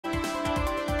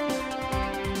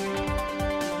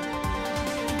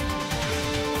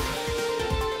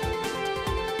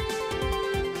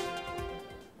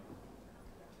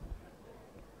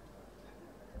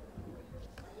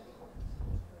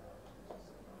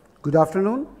Good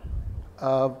afternoon.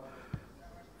 Uh,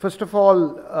 First of all,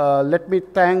 let me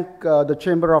thank the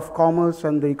Chamber of Commerce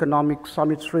and the Economic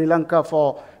Summit Sri Lanka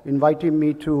for inviting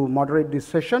me to moderate this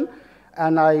session,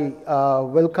 and I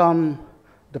welcome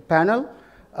the panel.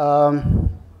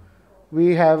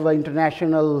 We have an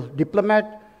international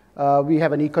diplomat, we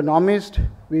have an economist,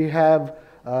 we have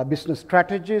a business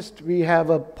strategist, we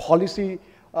have a policy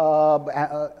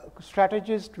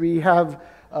strategist, we have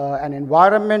an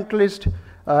environmentalist,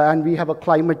 and we have a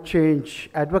climate change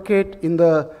advocate in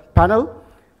the panel.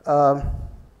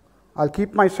 I'll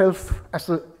keep myself as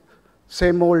the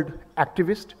same old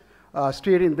activist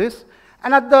steering this.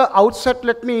 And at the outset,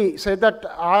 let me say that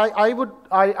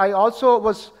I also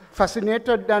was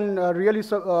fascinated and really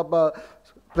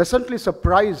pleasantly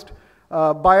surprised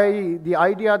by the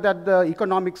idea that the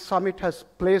Economic Summit has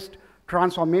placed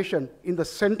transformation in the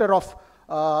center of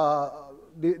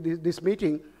this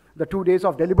meeting, the 2 days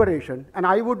of deliberation. And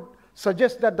I would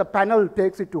suggest that the panel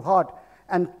takes it to heart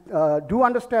and do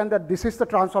understand that this is the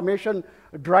transformation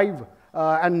drive,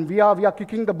 and we are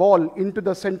kicking the ball into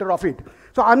the center of it.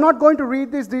 So I'm not going to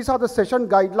read this. These are the session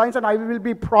guidelines, and I will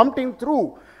be prompting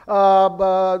through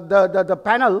the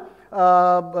panel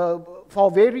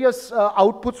for various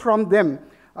outputs from them.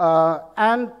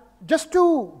 And just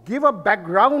to give a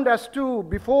background as to,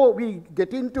 before we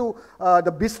get into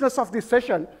the business of this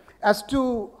session, as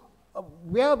to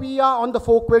where we are on the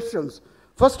 4 questions.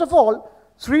 First of all,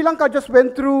 Sri Lanka just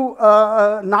went through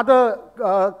another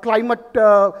climate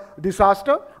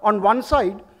disaster. On one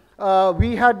side,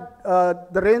 we had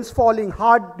the rains falling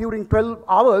hard during 12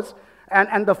 hours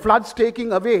and the floods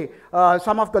taking away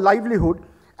some of the livelihood,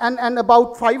 and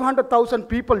about 500,000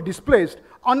 people displaced.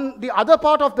 On the other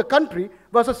part of the country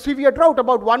was a severe drought.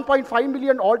 About 1.5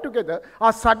 million altogether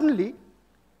are suddenly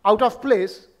out of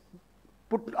place,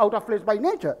 put out of place by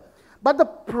nature. But the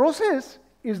process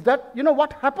is that, you know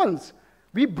what happens?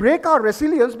 We break our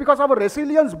resilience because our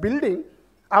resilience building,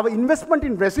 our investment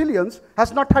in resilience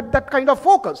has not had that kind of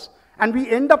focus. And we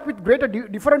end up with greater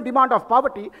different demand of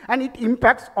poverty, and it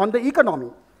impacts on the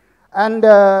economy. And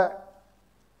I'm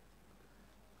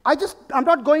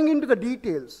not going into the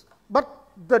details, but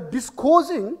the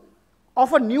discoursing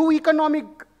of a new economic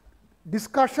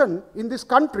discussion in this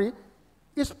country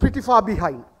is pretty far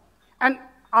behind. And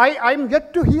I'm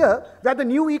yet to hear that the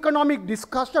new economic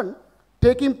discussion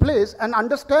taking place and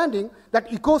understanding that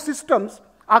ecosystems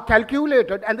are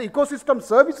calculated and the ecosystem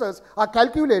services are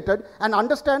calculated, and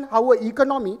understand how an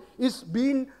economy is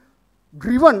being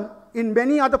driven in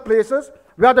many other places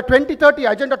where the 2030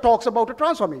 agenda talks about a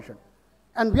transformation.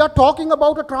 And we are talking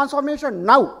about a transformation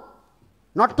now,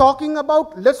 not talking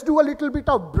about let's do a little bit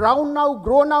of brown now,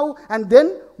 grow now, and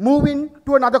then move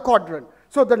into another quadrant.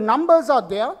 So the numbers are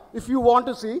there if you want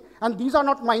to see, and these are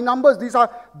not my numbers, these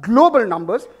are global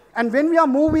numbers. And when we are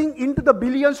moving into the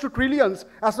billions to trillions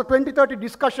as the 2030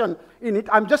 discussion in it,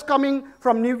 I'm just coming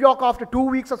from New York after 2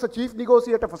 weeks as a chief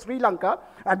negotiator for Sri Lanka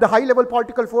at the high-level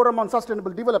political forum on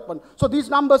sustainable development. So these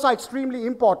numbers are extremely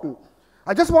important.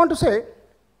 I just want to say,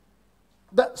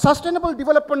 the sustainable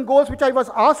development goals which I was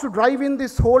asked to drive in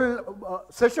this whole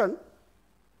session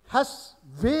has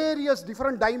various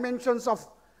different dimensions of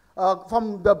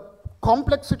from the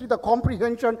complexity, the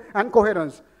comprehension, and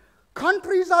coherence.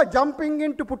 Countries are jumping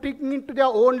into putting into their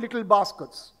own little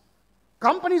baskets.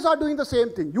 Companies are doing the same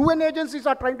thing. UN agencies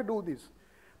are trying to do this.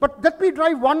 But let me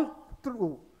drive one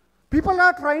through. People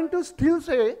are trying to still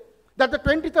say that the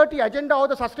 2030 agenda or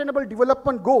the sustainable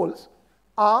development goals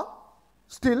are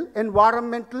still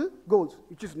environmental goals,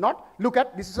 which is not. Look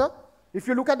at, this is a, if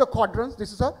you look at the quadrants,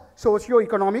 this is a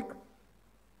socio-economic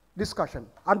discussion.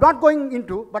 I'm not going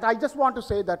into, but I just want to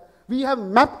say that we have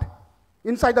mapped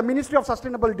inside the Ministry of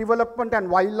Sustainable Development and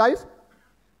Wildlife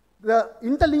the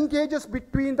interlinkages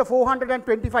between the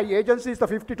 425 agencies, the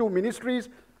 52 ministries,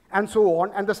 and so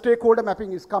on, and the stakeholder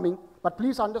mapping is coming. But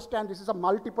please understand, this is a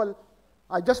multiple.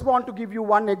 I just want to give you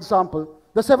one example.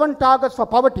 The 7 targets for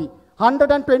poverty,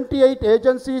 128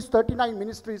 agencies, 39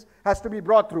 ministries has to be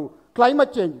brought through.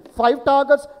 Climate change, 5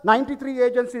 targets, 93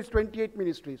 agencies, 28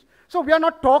 ministries. So we are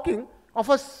not talking of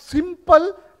a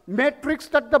simple matrix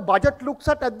that the budget looks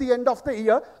at the end of the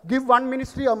year, give one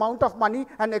ministry amount of money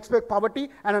and expect poverty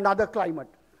and another climate.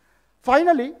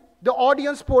 Finally, the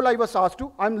audience poll I was asked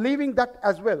to, I'm leaving that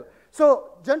as well.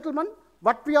 So gentlemen,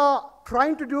 what we are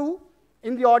trying to do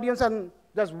in the audience, and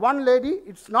there's one lady,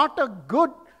 it's not a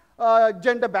good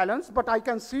gender balance, but I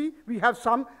can see we have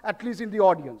some at least in the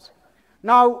audience.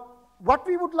 Now, what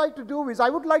we would like to do is, I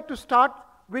would like to start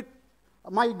with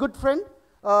my good friend,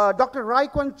 Dr. Rai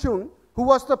Kwan Chung, who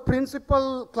was the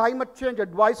principal climate change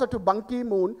advisor to Ban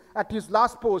Ki-moon at his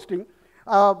last posting.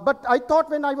 But I thought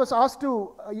when I was asked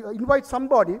to invite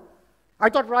somebody, I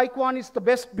thought Raikwan is the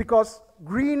best because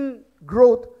green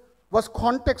growth was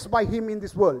context by him in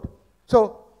this world.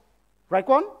 So,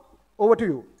 Raikwan, over to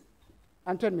you.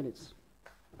 And 10 minutes.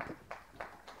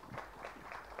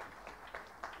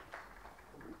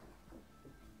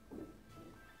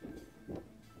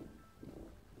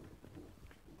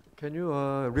 Can you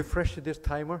refresh this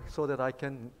timer so that I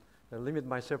can limit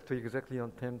myself to exactly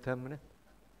on 10 minutes?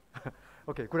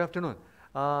 Okay, good afternoon.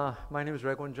 My name is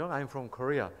Raikwan Jung. I'm from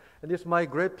Korea. And it's my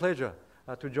great pleasure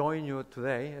to join you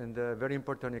today in the very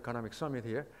important economic summit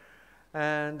here.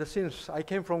 And since I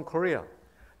came from Korea,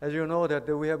 as you know that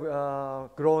we have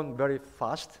grown very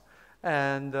fast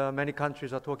and many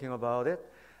countries are talking about it.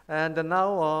 And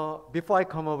now, before I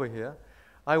come over here,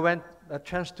 I went a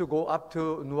chance to go up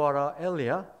to Nuara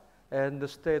Elia and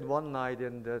stayed one night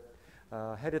in the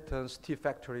Heriton's Tea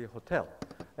Factory Hotel.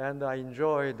 And I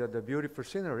enjoyed the beautiful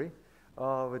scenery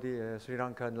of the Sri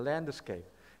Lankan landscape.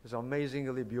 It's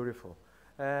amazingly beautiful.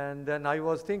 And then I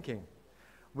was thinking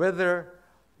whether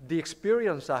the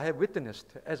experience I have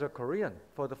witnessed as a Korean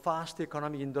for the fast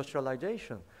economic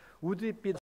industrialization, would it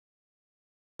be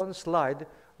one slide?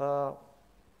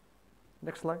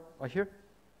 Next slide, right here.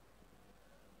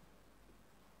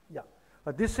 Yeah,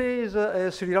 this is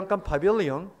a Sri Lankan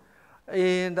pavilion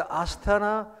in the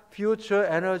Astana Future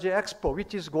Energy Expo,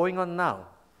 which is going on now.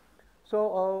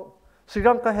 So Sri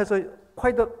Lanka has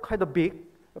quite a big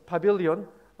pavilion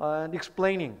and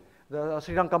explaining the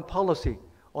Sri Lankan policy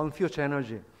on future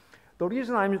energy. The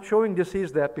reason I'm showing this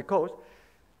is that because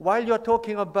while you're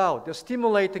talking about the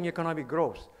stimulating economic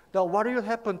growth, what will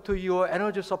happen to your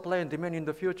energy supply and demand in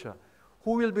the future?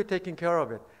 Who will be taking care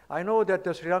of it? I know that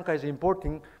Sri Lanka is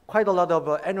importing quite a lot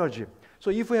of energy.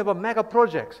 So if we have a mega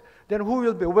projects, then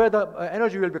where the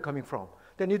energy will be coming from?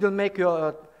 Then it will make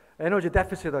your energy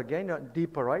deficit again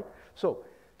deeper, right? So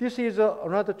this is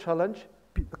another challenge.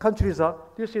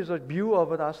 This is a view of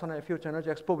the Astana Future Energy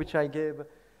Expo, which I gave.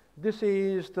 This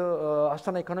is the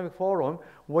Astana Economic Forum,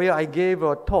 where I gave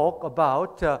a talk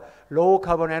about low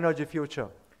carbon energy future.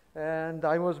 And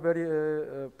I was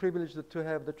very privileged to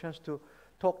have the chance to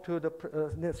talk to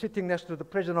sitting next to the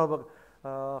president of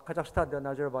Kazakhstan,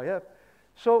 Nazarbayev.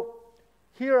 So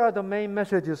here are the main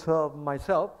messages of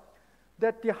myself,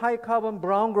 that the high carbon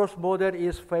brown growth model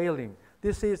is failing.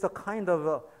 This is a kind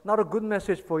of, not a good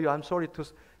message for you. I'm sorry to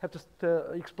have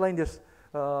to explain this,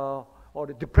 or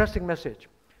the depressing message.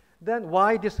 Then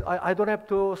why this, I don't have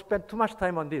to spend too much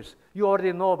time on this. You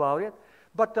already know about it.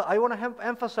 But I want to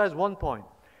emphasize one point.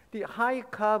 The high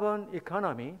carbon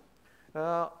economy,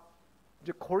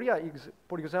 Korea,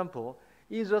 for example,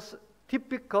 is a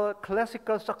typical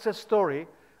classical success story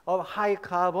of high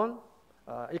carbon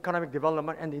economic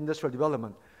development and industrial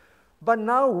development. But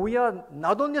now we are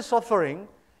not only suffering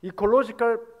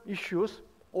ecological issues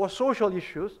or social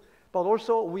issues, but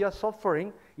also we are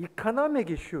suffering economic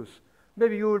issues.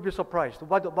 Maybe you will be surprised.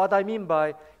 What I mean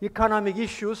by economic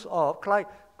issues of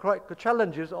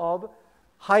challenges of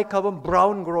high carbon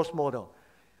brown growth model.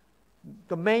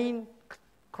 The main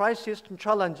crisis and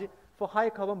challenge for high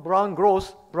carbon brown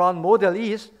model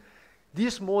is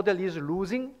this model is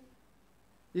losing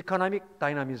economic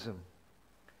dynamism.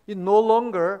 It no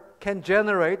longer can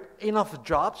generate enough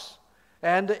jobs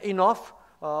and enough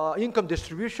income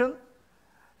distribution.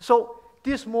 So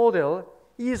this model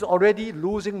is already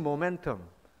losing momentum.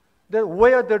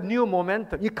 Where the new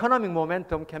momentum, economic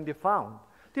momentum can be found?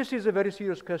 This is a very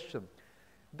serious question.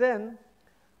 Then,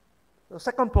 the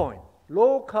second point,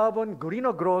 low carbon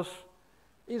greener growth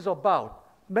is about,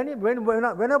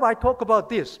 whenever I talk about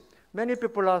this, many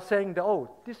people are saying that, oh,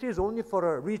 this is only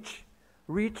for rich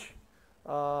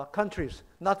countries,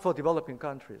 not for developing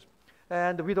countries.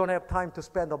 And we don't have time to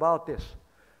spend about this.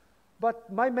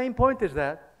 But my main point is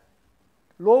that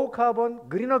low carbon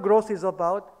greener growth is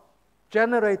about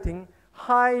generating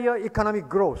higher economic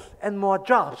growth and more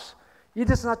jobs. It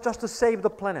is not just to save the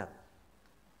planet.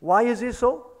 Why is it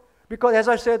so? Because as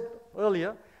I said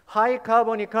earlier, high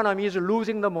carbon economy is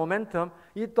losing the momentum.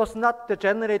 It does not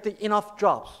generate enough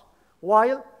jobs.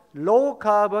 While low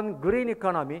carbon green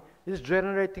economy is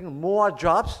generating more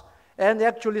jobs and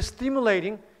actually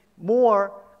stimulating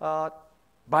more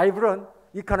vibrant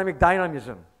economic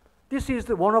dynamism. This is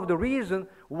one of the reasons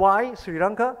why Sri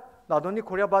Lanka, not only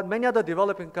Korea, but many other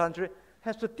developing countries,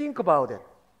 has to think about it.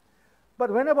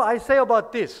 But whenever I say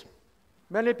about this,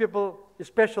 many people,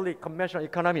 especially conventional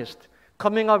economists,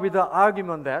 coming up with the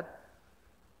argument that,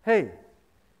 hey,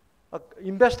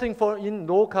 investing in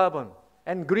low carbon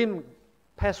and green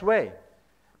pathway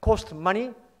costs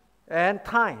money and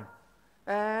time,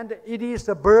 and it is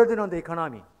a burden on the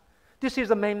economy. This is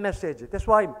the main message. That's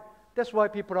why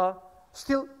people are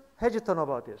still hesitant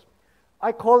about this.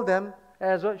 I call them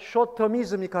as a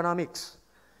short-termism economics.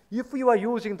 If you are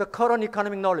using the current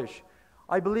economic knowledge,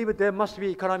 I believe there must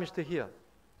be economists here,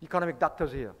 economic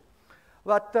doctors here.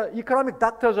 But economic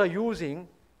doctors are using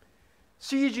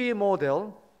CG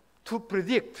model to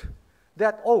predict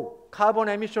that, carbon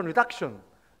emission reduction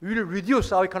will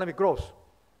reduce our economic growth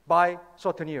by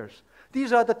certain years.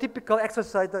 These are the typical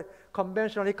exercise that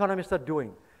conventional economists are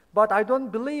doing. But I don't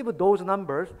believe those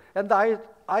numbers, and I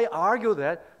argue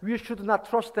that we should not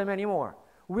trust them anymore.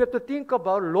 We have to think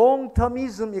about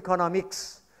long-termism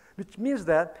economics, which means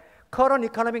that current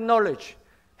economic knowledge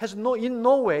has in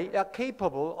no way are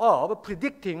capable of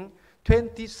predicting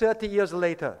 20, 30 years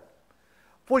later.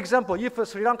 For example, if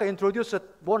Sri Lanka introduces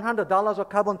 $100 of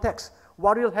carbon tax,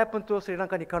 what will happen to the Sri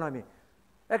Lankan economy?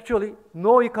 Actually,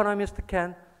 no economist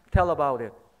can tell about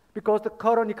it because the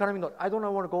current economy, I don't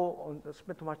want to go on,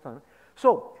 spend too much time.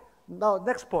 So now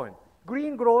next point,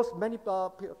 green growth, many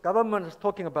governments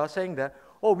talking about saying that,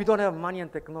 we don't have money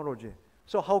and technology.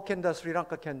 So how can the Sri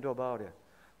Lanka can do about it?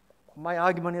 My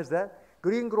argument is that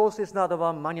green growth is not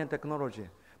about money and technology.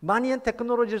 Money and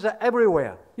technologies are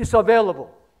everywhere. It's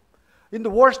available. In the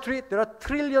Wall Street, there are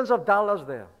trillions of dollars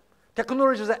there.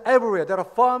 Technologies are everywhere. There are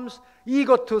firms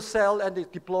eager to sell and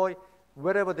deploy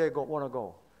wherever they want to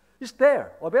go. It's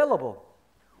there, available.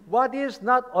 What is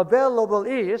not available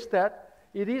is that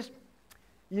it is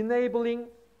enabling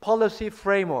policy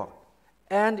framework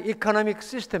and economic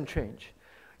system change.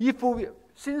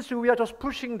 Since we are just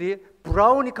pushing the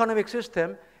brown economic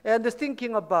system and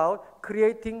thinking about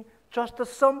creating just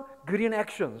some green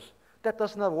actions, that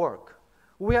does not work.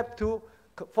 We have to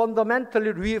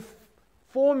fundamentally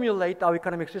reformulate our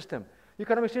economic system.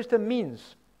 Economic system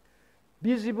means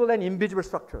visible and invisible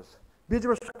structures.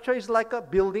 Visible structure is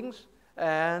like buildings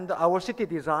and our city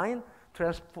design,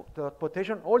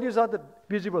 transportation, all these are the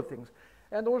visible things.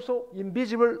 And also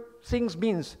invisible things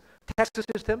means tax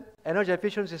system, energy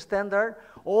efficiency standard,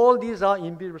 all these are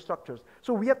invisible structures.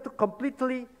 So we have to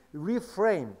completely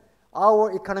reframe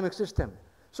our economic system.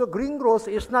 So green growth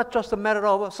is not just a matter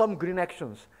of some green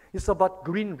actions. It's about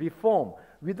green reform.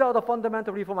 Without a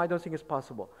fundamental reform, I don't think it's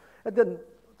possible. And then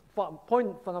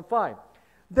point 5,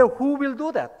 then who will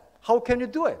do that? How can you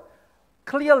do it?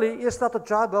 Clearly, it's not the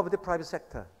job of the private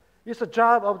sector. It's the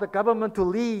job of the government to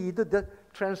lead the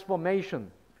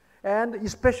transformation, and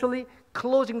especially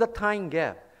closing the time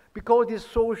gap, because these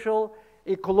social,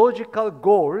 ecological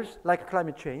goals, like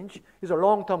climate change, is a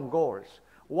long-term goals,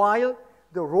 while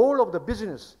the role of the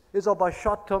business is about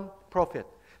short-term profit.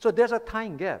 So there's a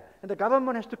time gap, and the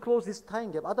government has to close this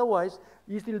time gap. Otherwise,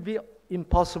 it will be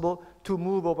impossible to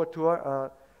move over to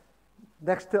our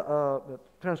next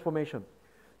transformation.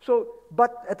 So,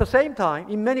 but at the same time,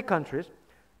 in many countries,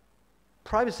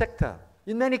 private sector,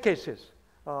 in many cases,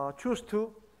 choose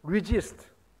to resist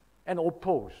and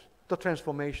oppose the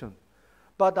transformation.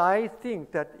 But I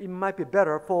think that it might be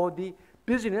better for the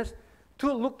business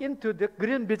to look into the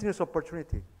green business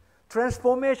opportunity.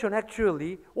 Transformation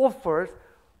actually offers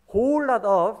a whole lot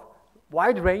of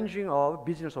wide-ranging of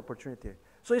business opportunity.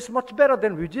 So it's much better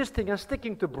than resisting and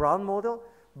sticking to brown model,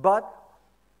 but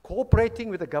cooperating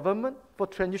with the government for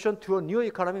transition to a new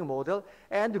economic model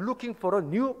and looking for a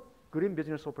new green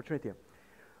business opportunity.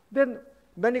 Then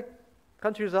many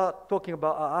countries are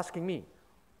asking me,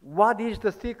 what is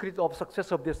the secret of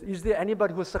success of this? Is there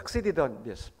anybody who succeeded on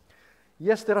this?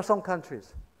 Yes, there are some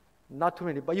countries, not too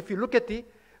many. But if you look at the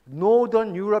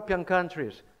Northern European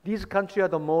countries, these countries are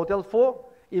the model for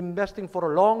investing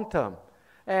for a long term.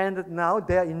 And now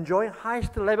they enjoy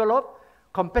highest level of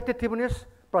competitiveness,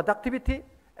 productivity,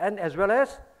 and as well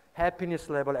as happiness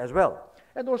level as well.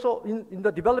 And also in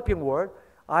the developing world,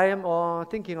 I am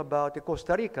thinking about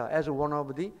Costa Rica as one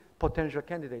of the potential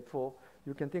candidates for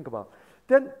you can think about.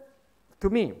 Then, to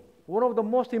me, one of the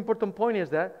most important points is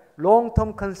that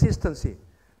long-term consistency.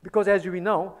 Because as we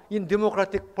know, in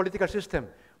democratic political system,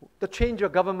 the change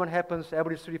of government happens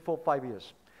every 3, 4, 5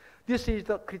 years. This is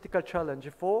the critical challenge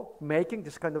for making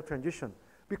this kind of transition.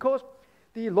 Because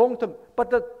the long-term, but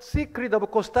the secret of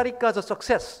Costa Rica's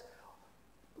success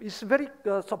is very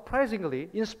surprisingly,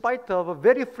 in spite of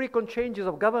very frequent changes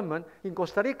of government in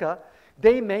Costa Rica,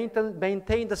 they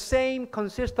maintain the same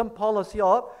consistent policy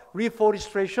of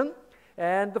reforestation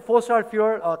and the fossil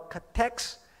fuel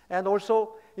tax, and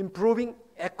also improving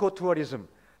ecotourism.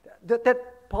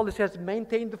 That policy has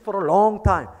maintained for a long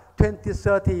time, 20,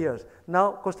 30 years.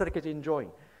 Now Costa Rica is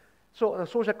enjoying. So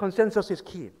social consensus is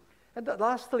key. And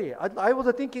lastly, I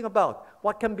was thinking about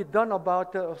what can be done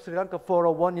about Sri Lanka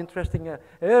for one interesting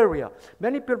area.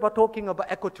 Many people are talking about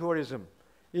ecotourism.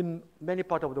 in many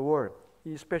parts of the world,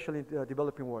 especially in the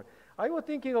developing world. I was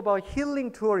thinking about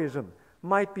healing tourism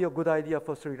might be a good idea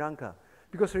for Sri Lanka,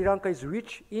 because Sri Lanka is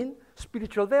rich in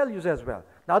spiritual values as well,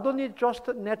 not only just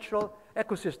a natural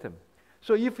ecosystem.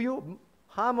 So if you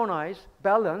harmonize,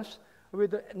 balance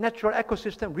with the natural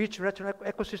ecosystem, rich natural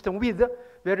ecosystem with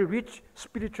very rich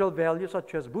spiritual values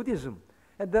such as Buddhism,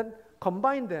 and then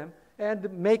combine them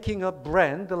and making a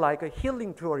brand like a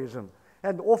healing tourism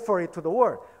and offer it to the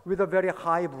world with a very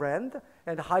high brand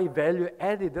and high value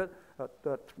added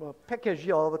package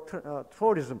of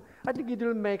tourism. I think it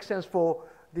will make sense for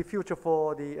the future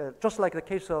for the, just like the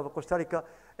case of Costa Rica,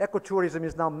 ecotourism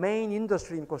is now main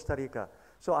industry in Costa Rica.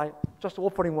 So I'm just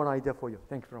offering one idea for you.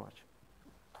 Thank you very much.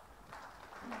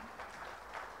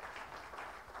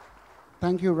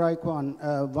 Thank you,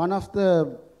 Raikwan. One of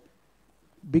the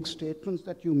big statements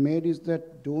that you made is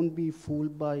that don't be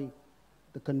fooled by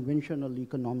the conventional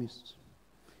economists.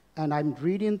 And I'm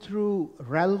reading through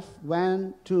Ralph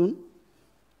Van Toon,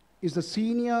 is the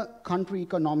senior country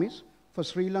economist for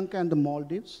Sri Lanka and the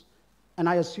Maldives, and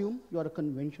I assume you are a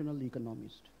conventional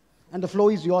economist. And the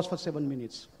floor is yours for 7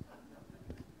 minutes.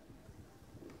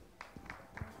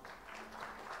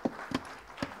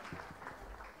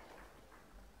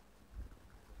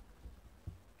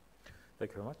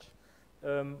 Thank you very much.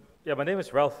 Yeah, my name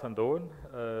is Ralph Van Doorn.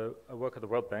 I work at the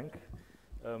World Bank.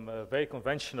 I'm a very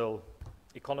conventional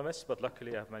economist, but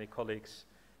luckily I have many colleagues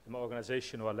in my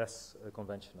organization who are less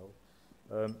conventional.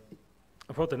 I'm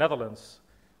from the Netherlands,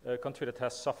 a country that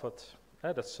has suffered,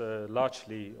 that's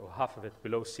largely, or half of it,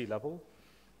 below sea level,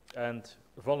 and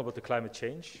vulnerable to climate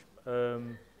change.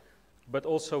 But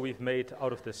also we've made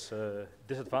out of this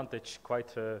disadvantage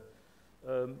quite a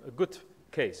good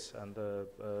case, and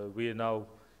we are now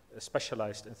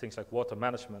specialized in things like water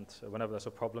management whenever there's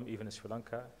a problem, even in Sri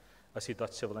Lanka. I see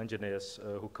Dutch civil engineers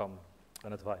who come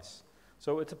and advise.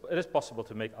 So it is possible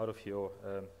to make out of your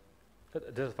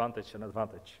disadvantage an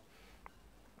advantage.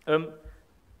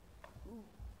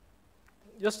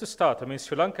 Just to start, I mean,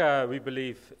 Sri Lanka, we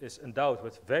believe, is endowed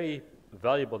with very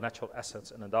valuable natural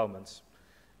assets and endowments.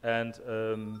 And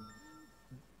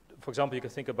for example, you can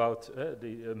think about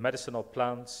the medicinal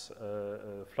plants,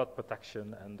 flood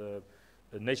protection, and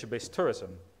nature-based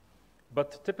tourism.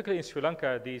 But typically in Sri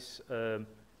Lanka, these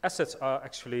assets are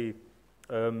actually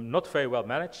not very well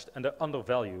managed and they're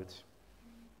undervalued.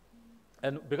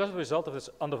 And because of the result of this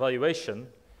undervaluation,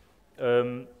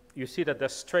 you see that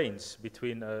there's strains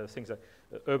between things like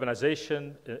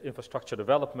urbanization, infrastructure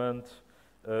development,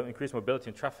 increased mobility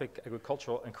and traffic,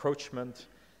 agricultural encroachment,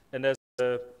 and there's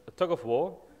a tug of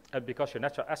war. And because your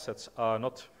natural assets are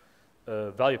not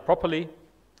valued properly,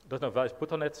 there's no value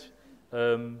put on it,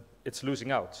 it's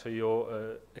losing out. So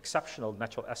your exceptional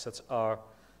natural assets are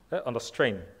under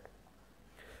strain.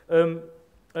 An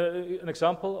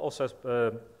example, also as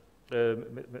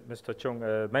Mr. Chung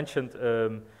mentioned,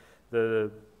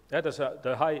 the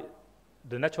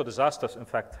natural disasters, in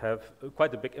fact, have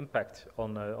quite a big impact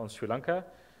on Sri Lanka.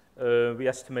 We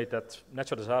estimate that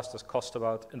natural disasters cost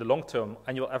about, in the long term,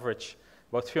 annual average,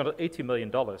 about $380 million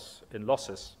in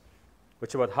losses,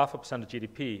 which is about 0.5% of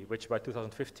GDP, which by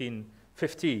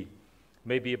 2050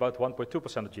 may be about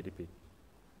 1.2% of GDP.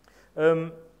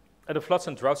 And the floods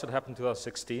and droughts that happened in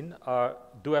 2016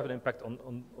 do have an impact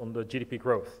on the GDP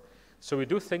growth. So we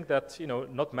do think that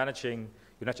not managing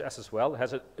your natural assets well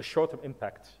has a short-term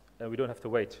impact, and we don't have to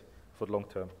wait for the long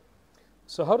term.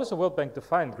 So how does the World Bank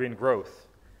define green growth?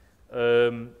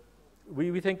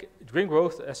 We think green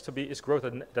growth is growth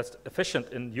that's efficient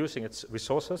in using its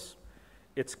resources.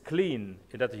 It's clean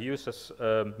in that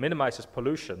it minimizes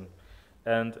pollution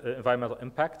and environmental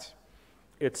impact.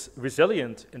 It's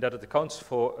resilient in that it accounts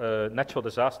for natural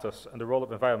disasters and the role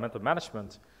of environmental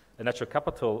management and natural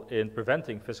capital in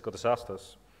preventing physical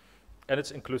disasters. And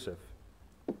it's inclusive.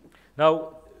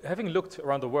 Now, having looked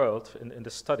around the world in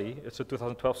this study, it's a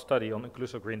 2012 study on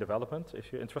inclusive green development,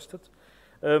 if you're interested,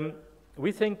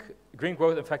 we think green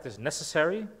growth, in fact, is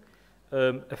necessary,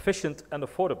 efficient, and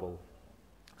affordable.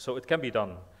 So it can be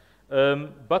done.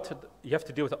 But you have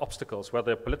to deal with the obstacles,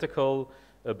 whether political,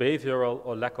 behavioral,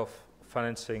 or lack of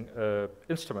financing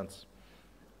instruments.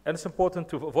 And it's important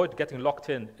to avoid getting locked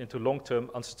into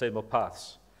long-term unsustainable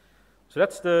paths. So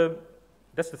that's the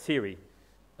theory.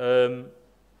 How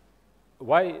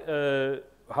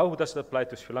does it apply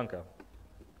to Sri Lanka?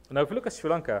 Now, if you look at Sri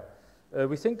Lanka,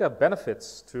 we think there are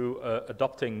benefits to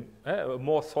adopting a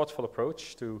more thoughtful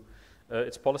approach to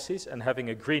its policies and having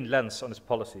a green lens on its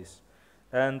policies.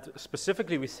 And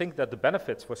specifically, we think that the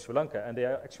benefits for Sri Lanka, and they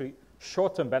are actually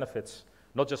short-term benefits,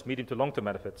 not just medium to long-term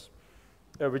benefits,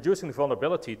 reducing the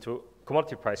vulnerability to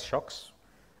commodity price shocks,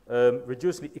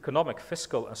 reducing the economic,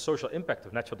 fiscal, and social impact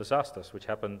of natural disasters, which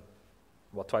happen,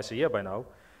 well, twice a year by now,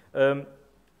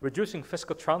 reducing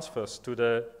fiscal transfers to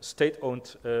the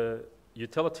state-owned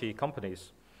utility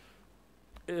companies.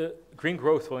 Green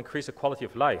growth will increase the quality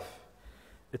of life.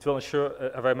 It will ensure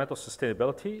environmental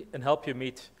sustainability and help you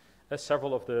meet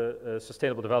several of the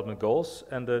Sustainable Development Goals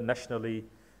and the nationally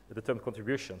determined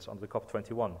contributions under the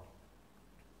COP21.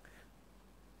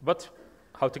 But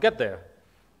how to get there?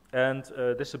 And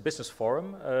this is a business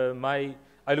forum.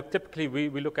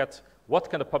 We look at what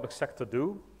can the public sector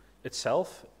do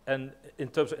itself, and in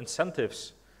terms of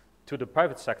incentives to the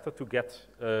private sector to get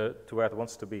to where it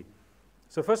wants to be.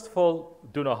 So first of all,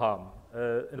 do no harm.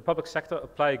 In the public sector,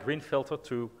 apply a green filter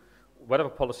to whatever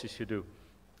policies you do.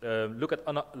 Look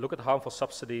at harmful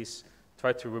subsidies,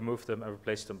 try to remove them and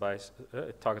replace them by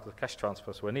targeted cash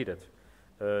transfers where needed.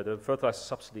 The fertilizer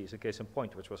subsidy is a case in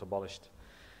point, which was abolished.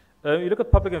 You look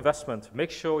at public investment,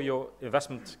 make sure your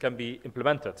investment can be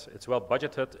implemented. It's well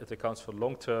budgeted, it accounts for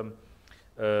long-term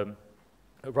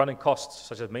running costs,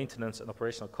 such as maintenance and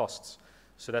operational costs,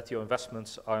 so that your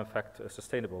investments are in fact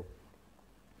sustainable.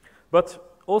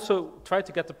 But also try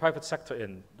to get the private sector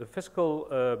in. The fiscal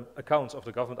accounts of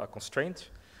the government are constrained.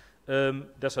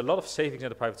 There's a lot of savings in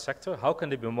the private sector. How can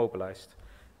they be mobilized?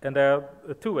 And there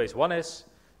are two ways. One is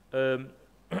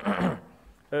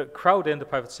crowd in the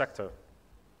private sector.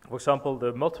 For example,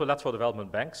 the multilateral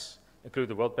development banks, including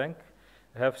the World Bank,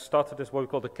 have started this what we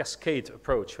call the cascade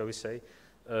approach, where we say,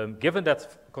 given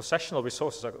that concessional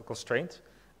resources are constrained,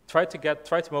 try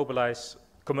to mobilize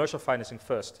commercial financing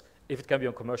first, if it can be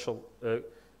on commercial,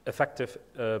 effective,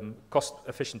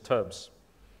 cost-efficient terms.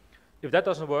 If that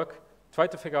doesn't work, try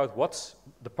to figure out what's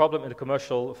the problem in the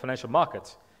commercial financial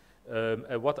market,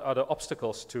 and what are the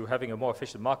obstacles to having a more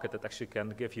efficient market that actually can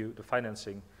give you the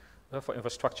financing for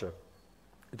infrastructure.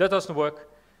 If that doesn't work,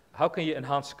 how can you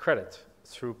enhance credit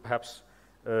through perhaps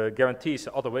guarantees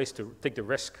and other ways to take the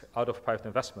risk out of private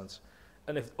investments?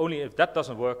 And only if that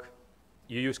doesn't work,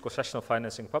 you use concessional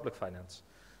financing, public finance.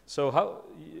 So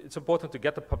it's important to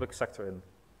get the public sector in.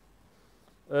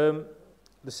 The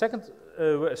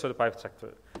private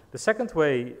sector. The second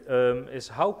way is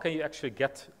how can you actually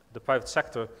get the private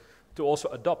sector to also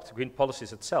adopt green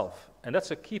policies itself? And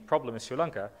that's a key problem in Sri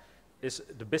Lanka, is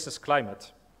the business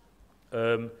climate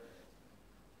and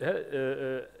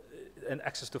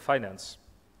access to finance.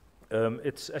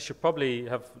 It's, as you probably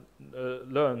have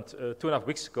learned, 2.5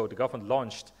 weeks ago, the government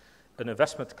launched an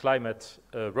investment climate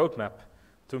roadmap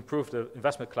to improve the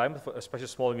investment climate for especially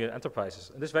small and medium enterprises.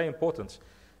 And this is very important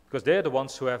because they're the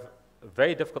ones who have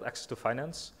very difficult access to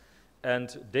finance,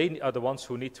 and they are the ones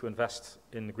who need to invest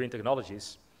in green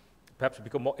technologies, perhaps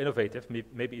become more innovative,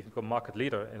 maybe even become market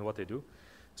leader in what they do,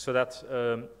 so that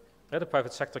the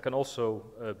private sector can also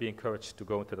be encouraged to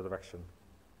go into the direction.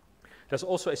 There's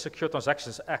also a Secure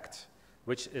Transactions Act,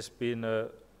 which is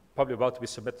probably about to be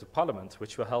submitted to Parliament,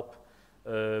 which will help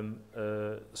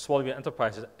small and medium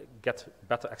enterprises get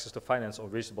better access to finance on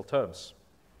reasonable terms.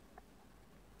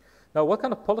 Now, what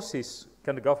kind of policies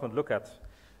can the government look at?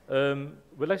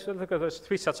 We'll actually look at those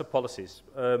 3 sets of policies.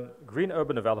 Green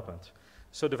urban development.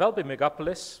 So developing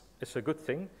megapolis is a good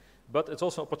thing, but it's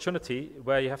also an opportunity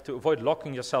where you have to avoid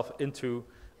locking yourself into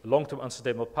long-term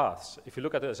unsustainable paths. If you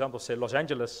look at the example, say, Los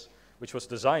Angeles, which was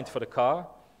designed for the car,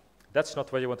 that's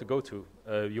not where you want to go to.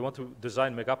 You want to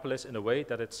design megapolis in a way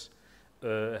that it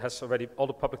has already all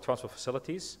the public transport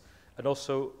facilities and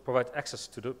also provide access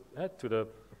to the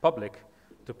public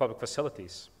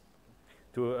facilities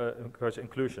to encourage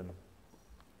inclusion.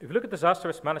 If you look at disaster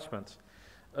risk management,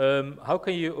 how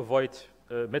can you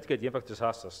mitigate the impact of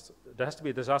disasters? There has to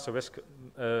be a disaster risk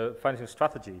financing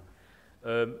strategy,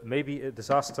 maybe a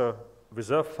disaster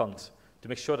reserve fund to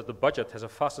make sure that the budget has a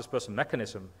fast disbursement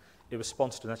mechanism in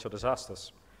response to natural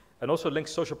disasters, and also link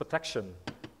social protection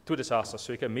to disasters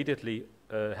so you can immediately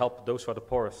help those who are the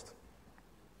poorest.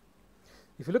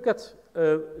 If you look at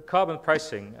carbon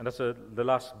pricing, and that's the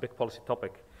last big policy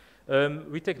topic,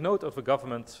 we take note of a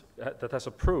government that has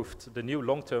approved the new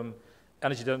long-term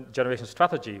energy generation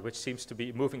strategy, which seems to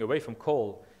be moving away from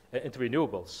coal into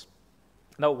renewables.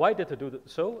 Now, why did they do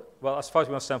so? Well, as far as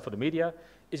we understand from the media,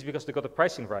 it's because they got the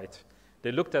pricing right.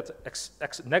 They looked at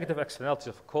negative externalities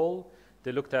of coal.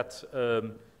 They looked at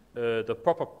the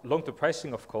proper long-term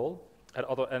pricing of coal and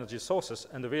other energy sources,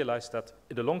 and they realized that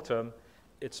in the long term,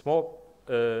 it's more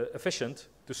efficient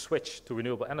to switch to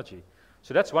renewable energy.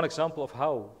 So that's one example of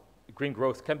how green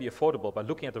growth can be affordable by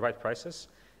looking at the right prices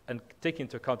and taking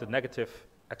into account the negative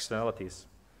externalities.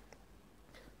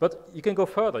 But you can go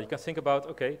further. You can think about,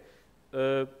 okay,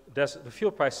 the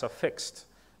fuel prices are fixed.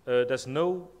 There's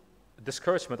no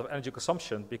discouragement of energy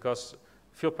consumption because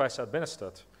fuel prices are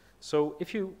administered. So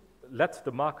if you let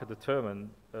the market determine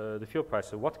the fuel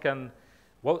price,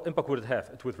 what impact would it have?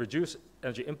 It would reduce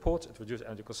energy imports, it would reduce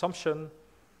energy consumption,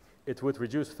 it would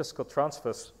reduce fiscal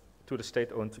transfers to the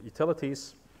state-owned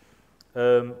utilities.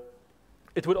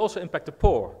 It would also impact the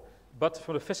poor, but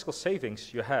from the fiscal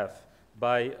savings you have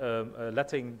by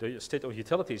letting the state-owned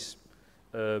utilities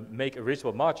make a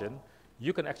reasonable margin,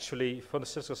 you can actually, from the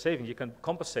fiscal saving, you can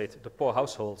compensate the poor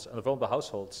households and the vulnerable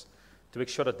households to make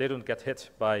sure that they don't get hit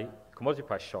by commodity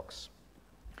price shocks.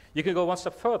 You can go one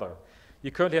step further. You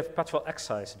currently have petrol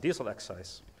excise, diesel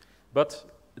excise, but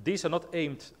these are not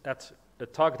aimed at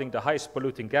targeting the highest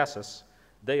polluting gases.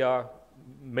 They are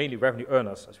mainly revenue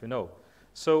earners, as we know.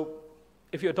 So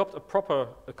if you adopt a proper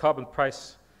carbon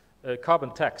tax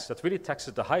that really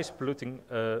taxes the highest polluting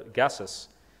gases,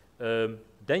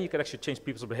 then you can actually change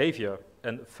people's behavior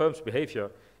and firms'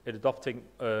 behavior in adopting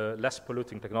less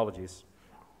polluting technologies.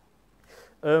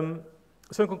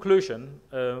 So in conclusion,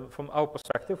 from our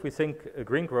perspective, we think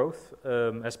green growth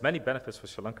has many benefits for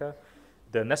Sri Lanka.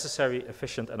 They're necessary,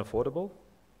 efficient, and affordable,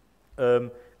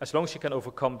 as long as you can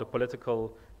overcome the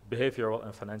political, behavioral,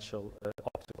 and financial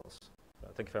obstacles.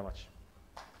 Thank you very much.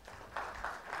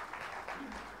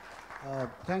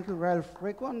 Thank you, Ralph.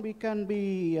 Rekwan, we can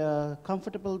be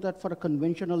comfortable that for a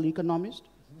conventional economist,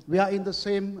 we are in the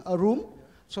same room,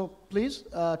 so please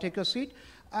take your seat.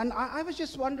 And I was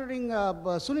just wondering,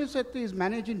 Sunil Sethi is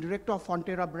Managing Director of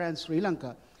Fonterra brand Sri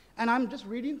Lanka, and I'm just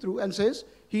reading through and says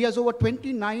he has over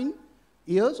 29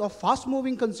 years of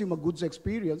fast-moving consumer goods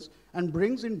experience and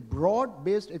brings in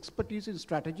broad-based expertise in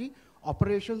strategy,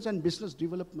 operations, and business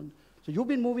development. So you've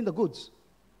been moving the goods.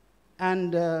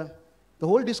 And the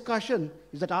whole discussion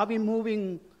is that are we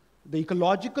moving the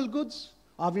ecological goods?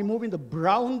 Are we moving the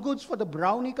brown goods for the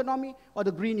brown economy or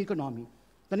the green economy?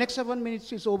 The next 7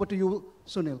 minutes is over to you,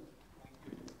 Sunil.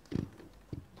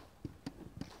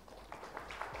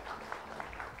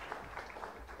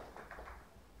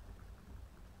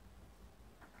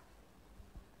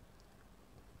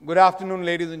 Good afternoon,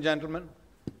 ladies and gentlemen.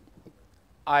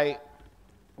 I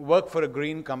work for a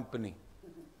green company,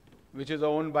 which is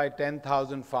owned by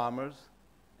 10,000 farmers,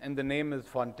 and the name is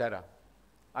Fonterra.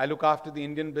 I look after the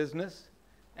Indian business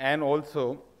and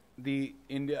also the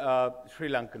Sri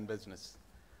Lankan business.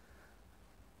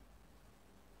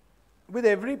 With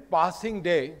every passing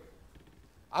day,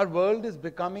 our world is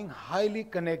becoming highly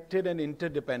connected and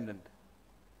interdependent.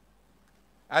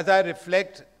 As I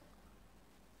reflect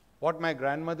what my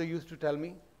grandmother used to tell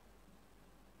me,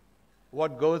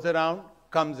 what goes around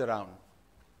comes around.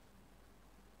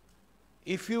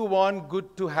 If you want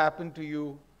good to happen to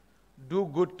you, do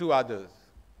good to others.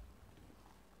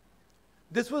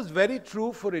 This was very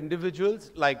true for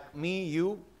individuals like me,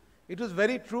 you. It was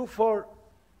very true for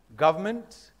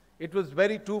governments. It was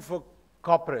very true for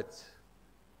corporates.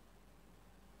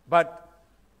 But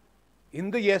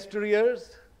in the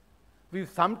yesteryears, we've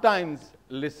sometimes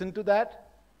listened to that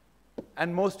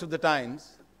and most of the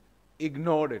times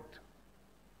ignored it.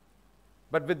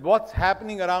 But with what's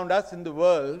happening around us in the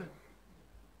world,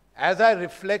 as I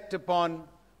reflect upon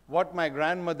what my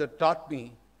grandmother taught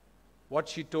me, what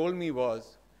she told me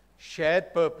was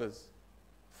shared purpose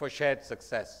for shared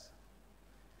success.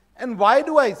 And why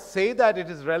do I say that it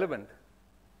is relevant?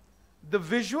 The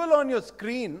visual on your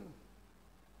screen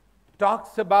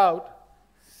talks about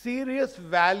serious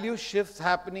value shifts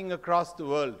happening across the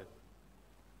world.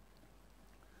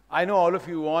 I know all of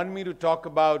you want me to talk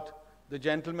about the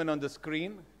gentleman on the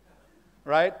screen,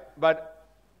 right? But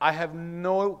I have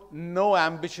no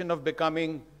ambition of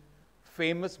becoming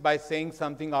famous by saying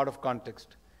something out of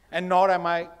context, and nor am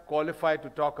I qualified to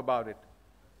talk about it.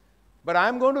 But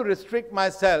I'm going to restrict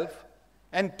myself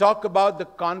and talk about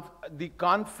the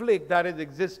conflict that is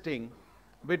existing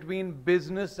between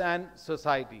business and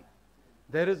society.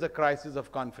 There is a crisis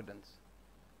of confidence.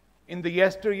 In the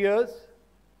yesteryears,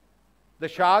 the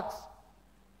sharks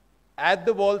at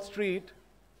the Wall Street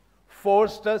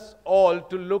forced us all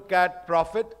to look at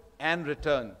profit and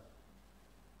return.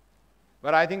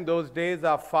 But I think those days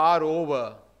are far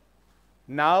over.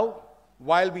 Now,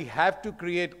 while we have to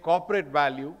create corporate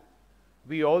value,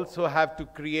 we also have to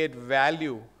create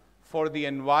value for the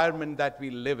environment that we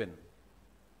live in.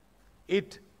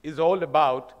 It is all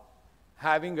about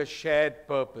having a shared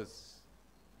purpose.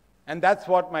 And that's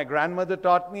what my grandmother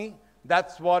taught me.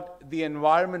 That's what the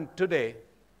environment today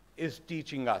is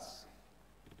teaching us.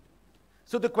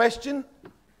 So the question,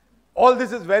 all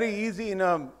this is very easy in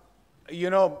a,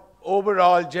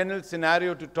 overall general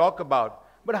scenario to talk about.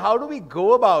 But how do we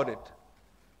go about it?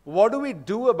 What do we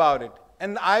do about it?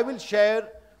 And I will share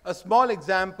a small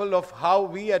example of how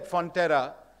we at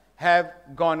Fonterra have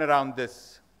gone around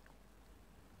this.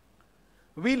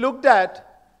 We looked at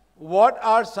what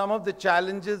are some of the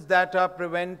challenges that are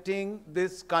preventing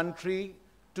this country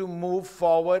to move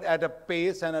forward at a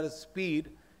pace and at a speed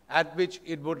at which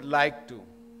it would like to.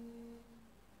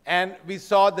 And we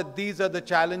saw that these are the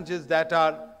challenges that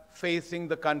are facing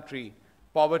the country: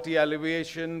 poverty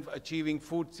alleviation, achieving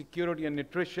food security and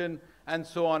nutrition, and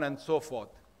so on and so forth.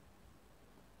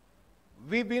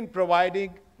 We've been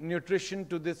providing nutrition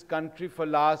to this country for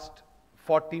last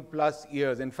 40 plus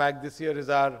years. In fact, this year is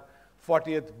our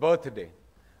 40th birthday.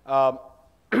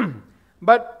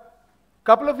 But a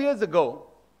couple of years ago,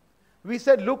 we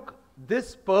said, look,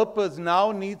 this purpose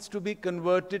now needs to be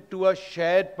converted to a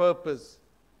shared purpose.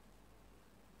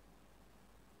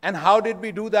 And how did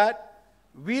we do that?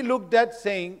 We looked at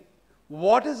saying,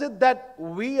 what is it that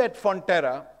we at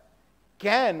Fonterra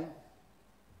can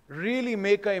really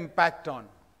make an impact on?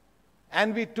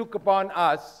 And we took upon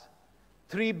us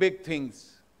three big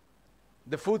things: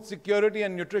 the food security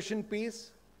and nutrition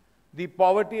piece, the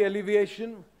poverty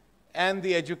alleviation, and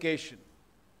the education.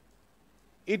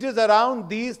 It is around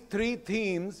these three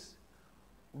themes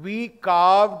we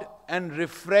carved and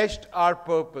refreshed our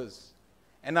purpose.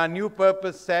 And our new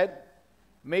purpose said,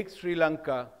 make Sri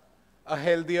Lanka a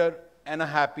healthier and a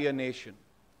happier nation.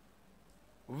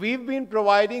 We've been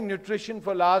providing nutrition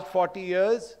for the last 40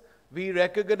 years. We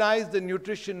recognize the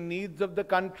nutrition needs of the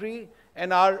country,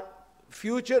 and our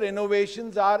future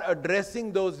innovations are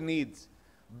addressing those needs,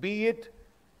 be it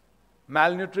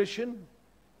malnutrition,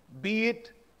 be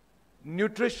it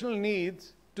nutritional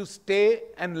needs to stay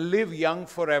and live young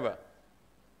forever.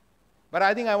 But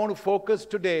I think I want to focus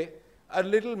today a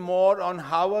little more on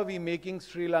how are we making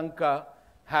Sri Lanka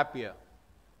happier.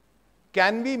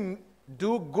 Can we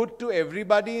do good to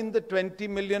everybody in the 20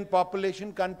 million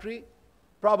population country?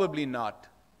 Probably not.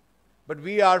 But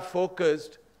we are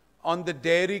focused on the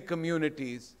dairy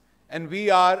communities, and we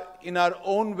are in our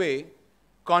own way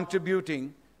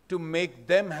contributing to make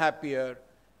them happier,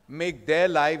 make their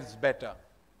lives better.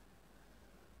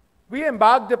 We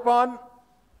embarked upon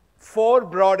 4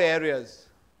 broad areas.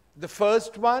 The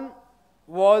first one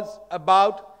was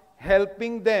about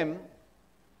helping them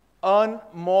earn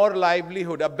more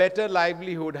livelihood, a better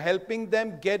livelihood, helping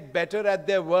them get better at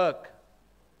their work.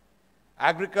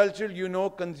 Agriculture, you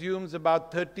know, consumes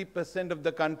about 30% of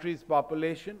the country's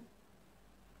population,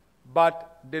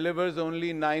 but delivers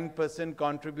only 9%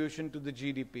 contribution to the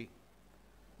GDP.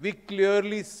 We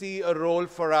clearly see a role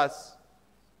for us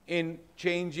in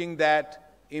changing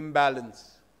that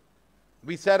imbalance.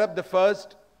 We set up the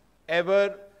first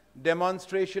ever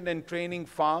demonstration and training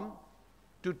farm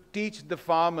to teach the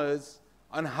farmers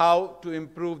on how to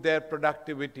improve their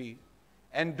productivity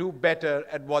and do better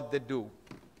at what they do.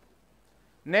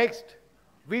 Next,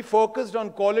 we focused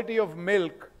on quality of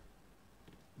milk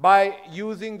by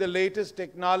using the latest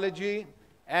technology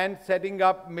and setting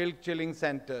up milk chilling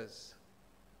centers.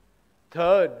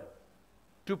 Third,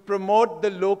 to promote the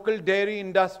local dairy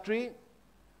industry,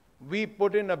 we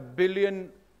put in ₹1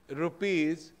 billion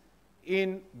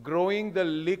in growing the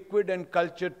liquid and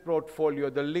cultured portfolio,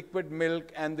 the liquid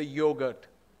milk and the yogurt,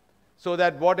 so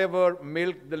that whatever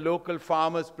milk the local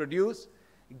farmers produce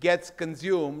gets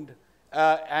consumed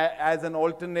as an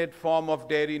alternate form of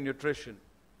dairy nutrition.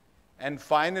 And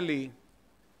finally,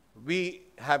 we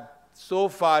have so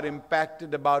far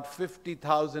impacted about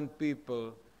 50,000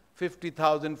 people,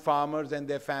 50,000 farmers and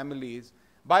their families,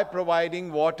 by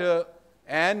providing water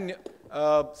and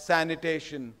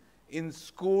sanitation in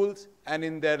schools and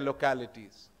in their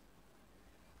localities.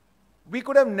 We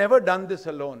could have never done this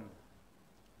alone.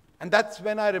 And that's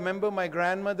when I remember my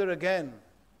grandmother again.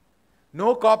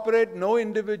 No corporate, no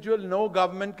individual, no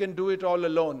government can do it all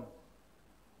alone.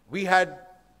 We had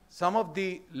some of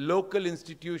the local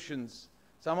institutions,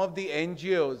 some of the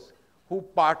NGOs who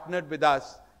partnered with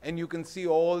us, and you can see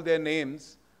all their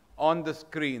names on the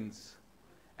screens.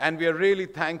 And we are really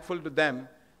thankful to them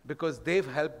because they've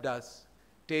helped us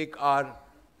take our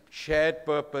shared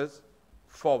purpose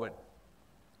forward.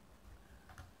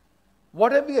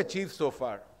 What have we achieved so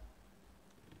far?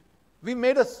 We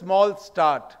made a small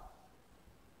start.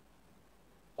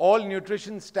 All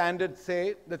nutrition standards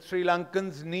say that Sri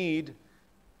Lankans need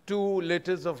 2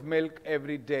 liters of milk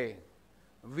every day.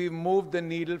 We've moved the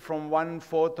needle from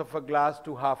 1/4 of a glass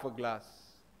to half a glass.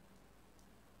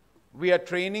 We are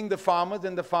training the farmers,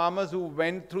 and the farmers who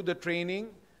went through the training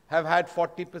have had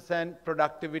 40%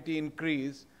 productivity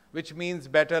increase, which means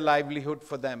better livelihood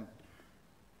for them.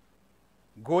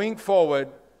 Going forward,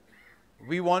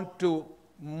 we want to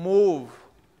move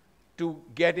to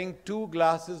getting 2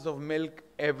 glasses of milk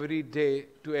every day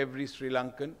to every Sri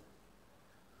Lankan.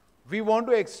 We want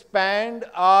to expand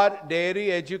our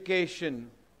dairy education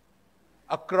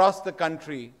across the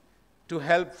country to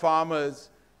help farmers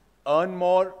earn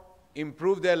more,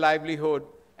 improve their livelihood,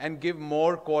 and give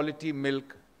more quality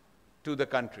milk to the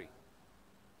country.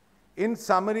 In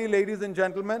summary, ladies and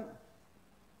gentlemen,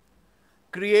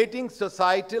 creating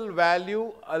societal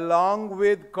value along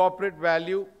with corporate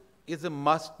value is a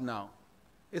must now.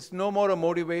 It's no more a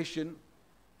motivation,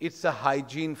 it's a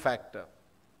hygiene factor.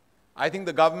 I think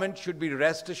the government should be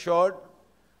rest assured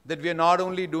that we are not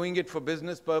only doing it for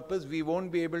business purpose. We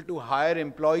won't be able to hire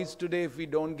employees today if we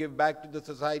don't give back to the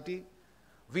society.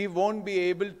 We won't be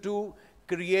able to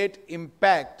create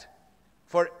impact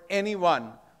for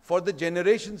anyone, for the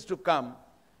generations to come.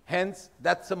 Hence,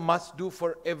 that's a must-do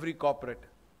for every corporate.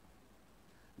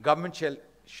 Government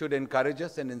should encourage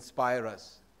us and inspire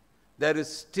us. There is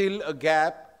still a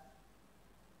gap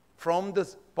from the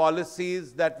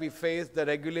policies that we face, the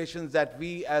regulations that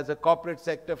we as a corporate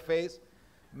sector face.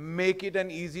 Make it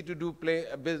an easy-to-do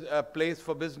place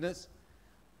for business.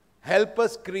 Help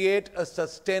us create a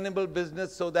sustainable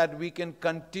business so that we can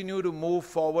continue to move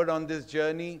forward on this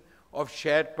journey of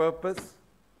shared purpose.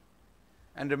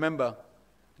 And remember,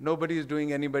 nobody is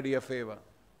doing anybody a favor.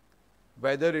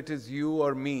 Whether it is you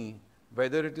or me,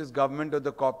 whether it is government or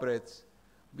the corporates,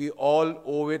 we all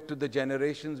owe it to the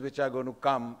generations which are going to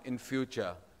come in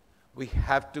future. We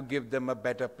have to give them a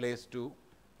better place to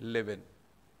live in.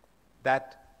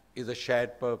 That is a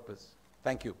shared purpose.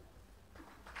 Thank you.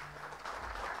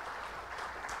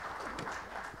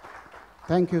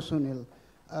 Thank you, Sunil.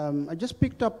 I just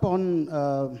picked up on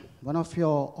one of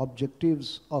your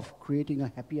objectives of creating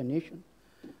a happier nation.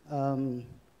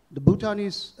 The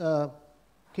Bhutanese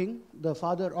king, the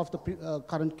father of the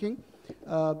current king,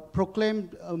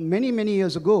 proclaimed many, many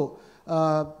years ago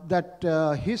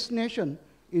that his nation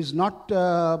is not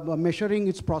measuring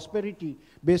its prosperity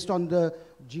based on the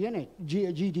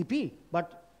GDP,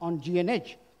 but on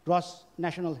GNH, gross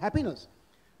national happiness.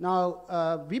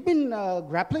 Now, we've been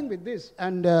grappling with this,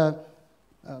 and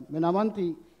when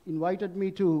Avanti invited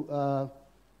me to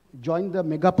join the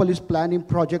megapolis planning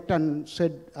project and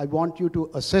said, I want you to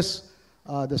assess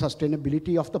the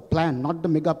sustainability of the plan, not the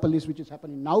megapolis which is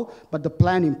happening now, but the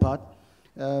plan in part.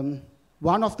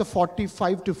 One of the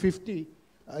 45 to 50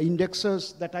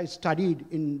 indexes that I studied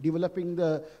in developing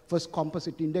the first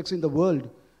composite index in the world,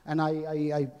 and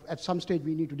I at some stage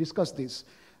we need to discuss this.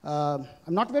 I'm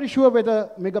not very sure whether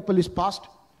megapolis passed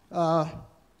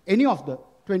any of the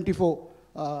 24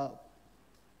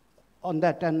 on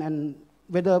that, and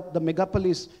whether the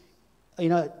megapolis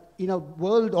in a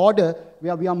world order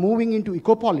where we are moving into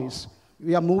ecopolis,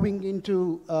 we are moving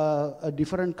into a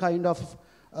different kind of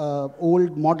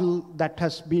old model that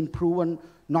has been proven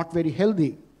not very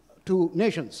healthy to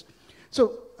nations.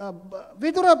 So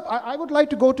Vidura, I would like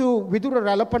to go to Vidura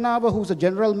Ralapanava, who's a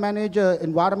general manager,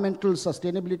 environmental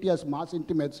sustainability as Mars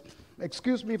Intimates.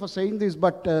 Excuse me for saying this,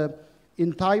 but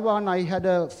in Taiwan, I had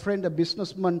a friend, a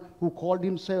businessman, who called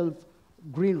himself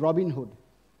Green Robin Hood.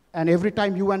 And every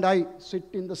time you and I sit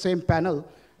in the same panel,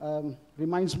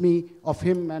 reminds me of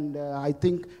him, and I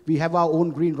think we have our own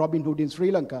Green Robin Hood in Sri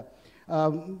Lanka.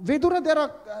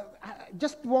 Vedura, I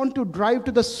just want to drive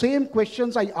to the same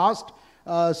questions I asked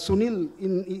Sunil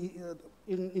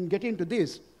in getting to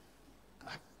this.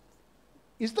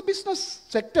 Is the business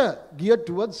sector geared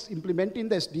towards implementing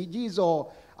the SDGs, or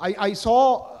I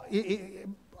saw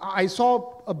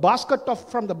a basket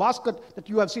from the basket that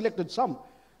you have selected some,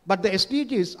 but the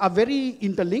SDGs are very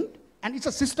interlinked and it's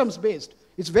a systems based.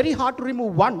 It's very hard to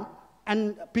remove one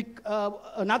and pick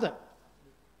another.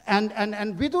 And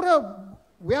Vidura,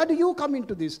 where do you come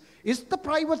into this? Is the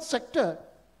private sector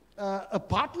a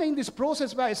partner in this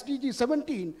process where SDG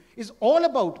 17 is all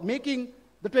about making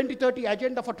the 2030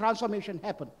 agenda for transformation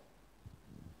happen?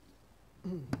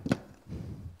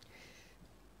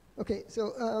 Okay,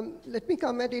 so let me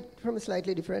come at it from a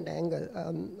slightly different angle.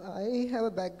 I have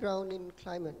a background in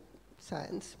climate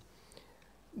science.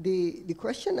 The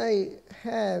question I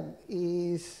have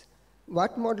is,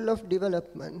 what model of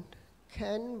development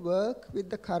can work with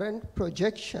the current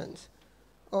projections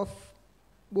of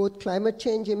both climate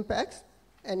change impacts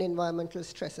and environmental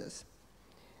stresses?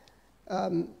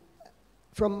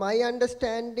 From my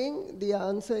understanding, the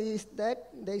answer is that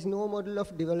there is no model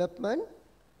of development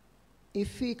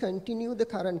if we continue the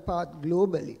current path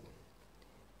globally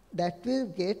that will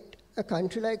get a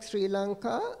country like Sri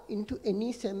Lanka into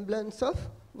any semblance of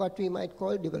what we might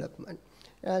call development.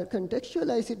 I'll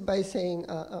contextualize it by saying,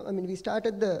 we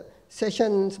started the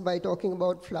sessions by talking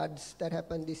about floods that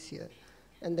happened this year,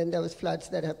 and then there was floods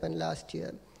that happened last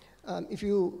year. If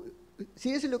you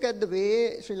seriously look at the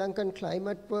way Sri Lankan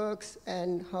climate works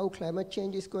and how climate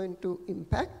change is going to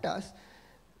impact us,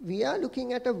 we are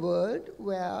looking at a world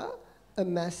where a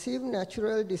massive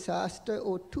natural disaster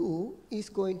or two is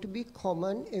going to be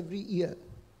common every year.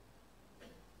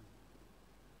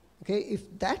 Okay, if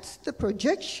that's the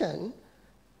projection,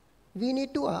 we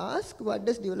need to ask, what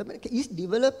does development, is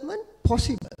development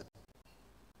possible?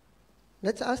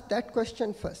 Let's ask that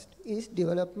question first. Is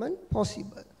development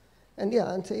possible? And the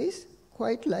answer is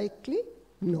quite likely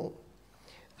no.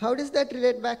 How does that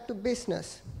relate back to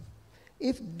business?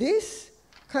 If this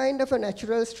kind of a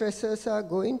natural stressors are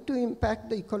going to impact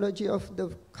the ecology of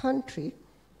the country,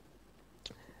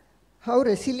 how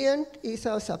resilient is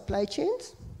our supply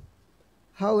chains?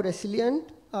 How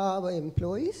resilient are our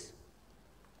employees?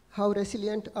 How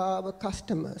resilient are our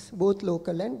customers, both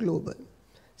local and global?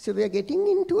 So we are getting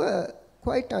into a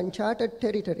quite uncharted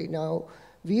territory now.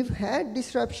 We've had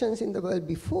disruptions in the world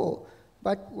before,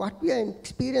 but what we are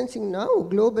experiencing now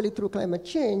globally through climate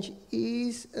change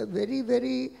is a very,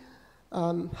 very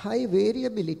high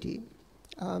variability,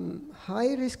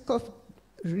 high risk of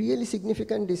really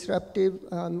significant disruptive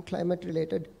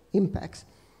climate-related impacts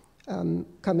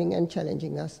coming and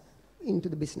challenging us into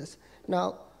the business.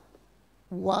 Now,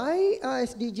 why are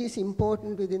SDGs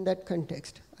important within that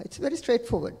context? It's very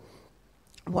straightforward.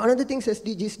 One of the things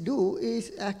SDGs do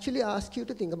is actually ask you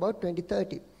to think about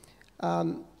 2030.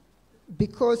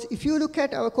 Because if you look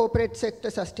at our corporate sector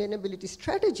sustainability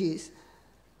strategies,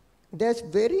 there's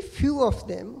very few of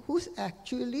them who's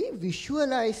actually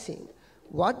visualizing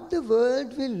what the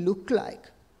world will look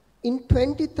like in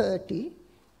 2030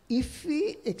 if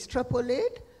we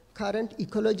extrapolate current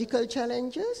ecological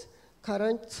challenges,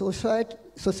 current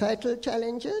societal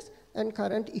challenges, and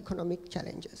current economic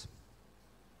challenges.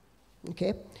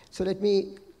 Okay, so let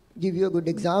me give you a good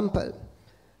example.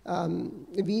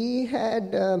 We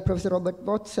had Professor Robert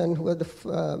Watson, who was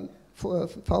the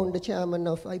founder chairman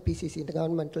of IPCC, the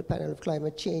Governmental Panel of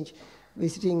Climate Change,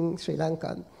 visiting Sri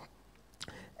Lanka.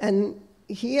 And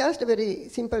he asked a very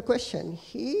simple question.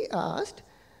 He asked,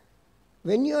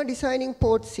 when you are designing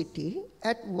port city,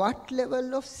 at what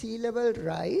level of sea level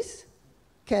rise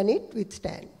can it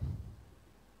withstand?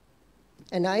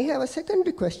 And I have a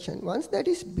secondary question. Once that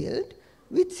is built,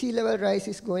 with sea level rise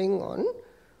is going on,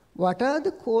 what are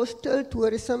the coastal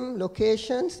tourism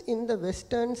locations in the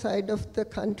western side of the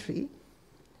country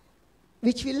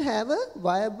which will have a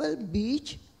viable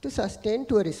beach to sustain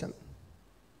tourism?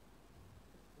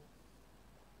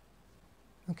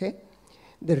 Okay?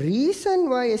 The reason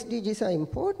why SDGs are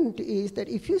important is that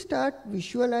if you start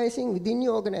visualizing within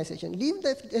your organization, leave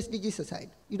the SDGs aside.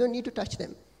 You don't need to touch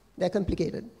them. They're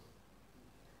complicated.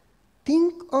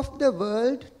 Think of the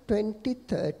world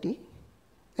 2030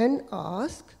 and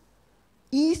ask,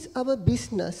 is our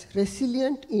business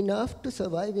resilient enough to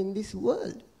survive in this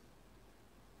world?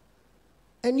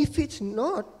 And if it's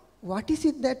not, what is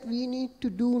it that we need to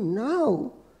do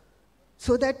now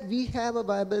so that we have a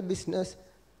viable business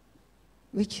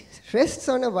which rests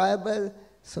on a viable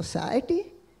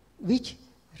society, which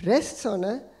rests on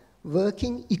a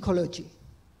working ecology?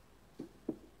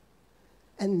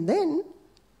 And then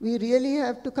we really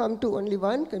have to come to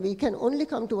we can only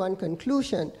come to one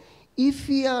conclusion. If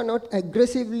we are not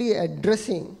aggressively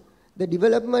addressing the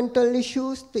developmental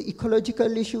issues, the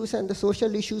ecological issues, and the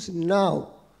social issues now,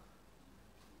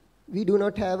 we do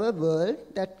not have a world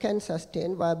that can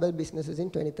sustain viable businesses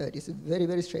in 2030. It's very,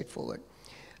 very straightforward.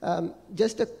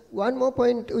 Just one more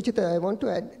point, Uchita, I want to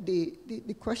add.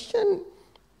 The question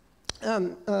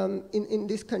in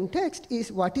this context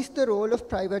is, what is the role of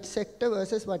private sector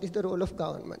versus what is the role of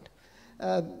government?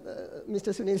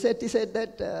 Mr. Sunil Sethi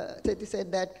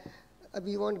said that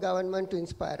we want government to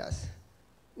inspire us.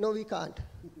 No, we can't.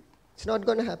 It's not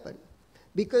going to happen.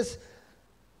 Because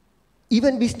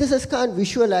even businesses can't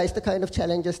visualize the kind of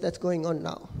challenges that's going on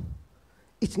now.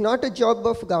 It's not a job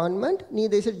of government,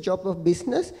 neither is it a job of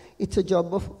business, it's a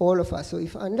job of all of us. So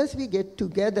unless we get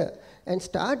together and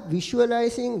start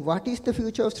visualizing what is the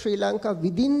future of Sri Lanka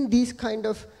within these kind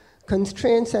of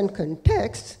constraints and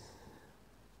contexts,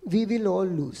 we will all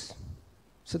lose.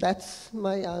 So that's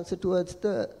my answer towards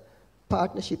the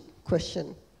partnership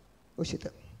question, Ushita.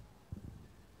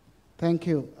 Thank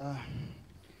you.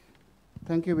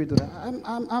 Thank you, Vidura.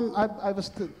 I was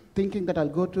thinking that I'll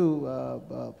go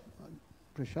to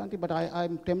Prashanti, but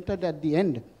I'm tempted at the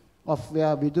end of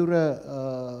where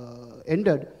Vidura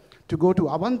ended to go to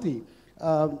Avanti.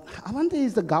 Avanti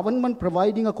is the government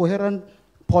providing a coherent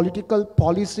political,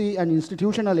 policy, and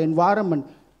institutional environment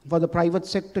for the private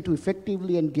sector to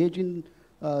effectively engage in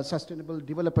Sustainable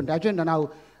Development Agenda.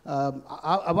 Now,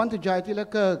 I want to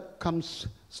Jayatilaka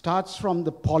starts from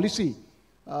the policy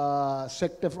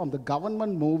sector, from the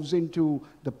government, moves into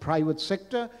the private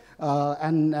sector,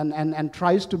 and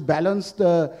tries to balance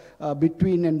the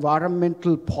between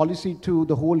environmental policy to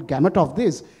the whole gamut of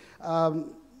this.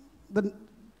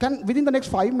 Within the next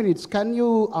 5 minutes, can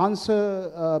you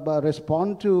answer,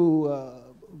 respond to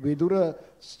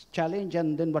Vidura's challenge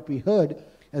and then what we heard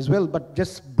as well, but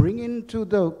just bring into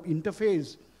the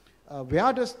interface,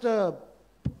 where does the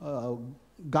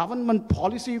government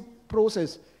policy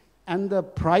process and the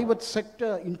private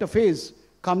sector interface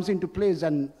comes into place,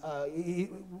 and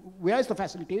where is the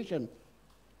facilitation?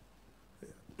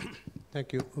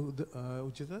 Thank you,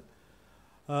 Ujita.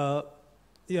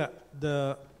 Yeah,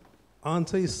 the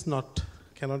answer is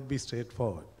cannot be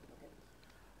straightforward.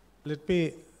 Let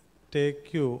me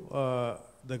take you,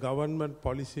 the government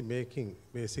policy making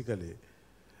basically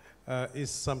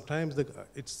is sometimes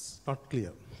it's not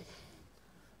clear.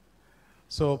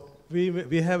 So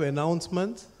we have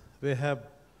announcements, we have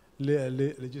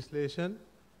legislation,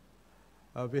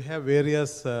 we have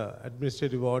various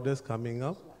administrative orders coming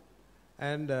up,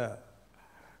 and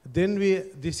then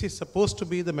this is supposed to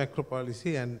be the macro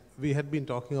policy, and we had been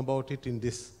talking about it in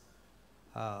this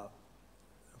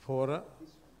forum,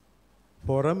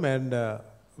 and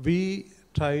we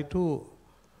try to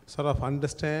sort of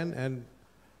understand and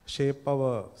shape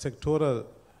our sectoral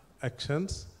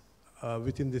actions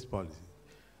within this policy.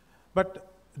 But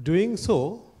doing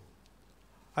so,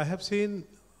 I have seen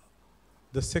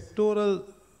the sectoral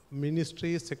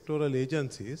ministries, sectoral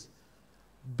agencies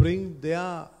bring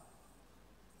their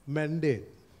mandate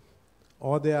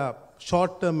or their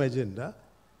short-term agenda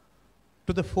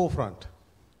to the forefront.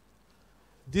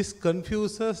 This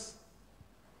confuses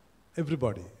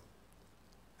everybody.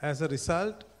 As a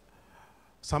result,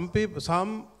 some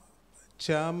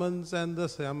chairmen and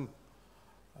some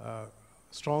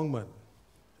strongmen,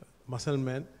 muscle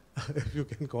men, if you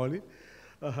can call it,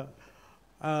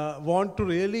 want to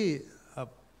really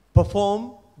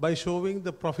perform by showing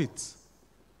the profits.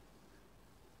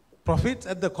 Profits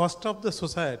at the cost of the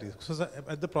society,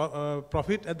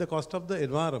 profit at the cost of the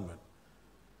environment.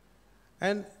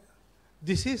 And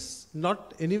this is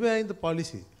not anywhere in the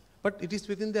policy, but it is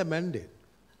within their mandate.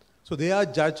 So they are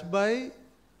judged by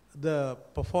the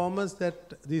performance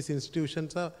that these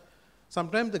institutions are.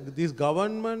 Sometimes these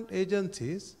government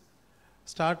agencies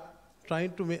start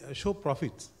trying to show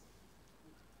profits.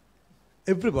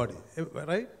 Everybody,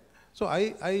 right? So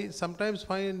I sometimes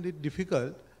find it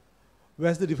difficult.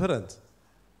 Where's the difference?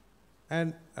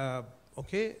 And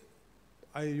okay,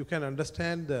 you can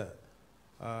understand the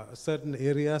certain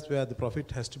areas where the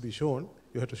profit has to be shown,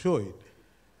 you have to show it.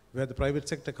 Where the private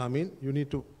sector come in, you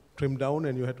need to trim down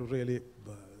and you have to really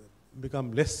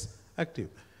become less active.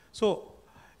 So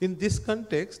in this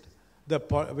context,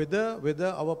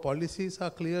 whether our policies are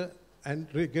clear and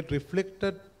get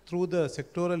reflected through the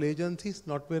sectoral agencies,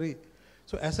 not very.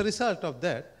 So as a result of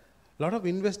that, a lot of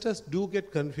investors do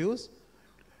get confused,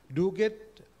 do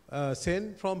get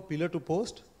sent from pillar to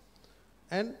post,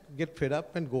 and get fed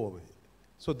up and go away.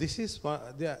 So this is,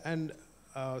 and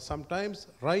sometimes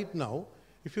right now,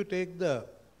 if you take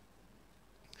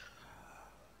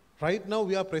right now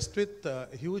we are pressed with a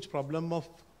huge problem of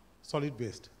solid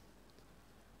waste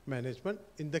management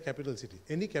in the capital city.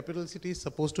 Any capital city is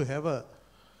supposed to have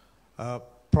a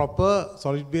proper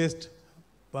solid waste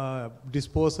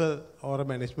disposal or a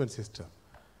management system.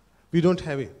 We don't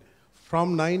have it.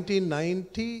 From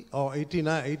 1990 or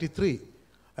 83,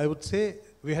 I would say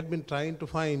we had been trying to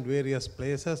find various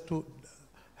places to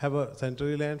have a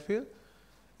sanitary landfill.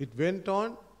 It went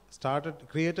on,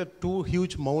 created two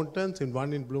huge mountains,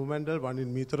 one in Blumandal, one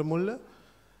in Mitaramulla.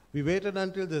 We waited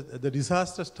until the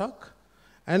disaster struck,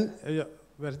 and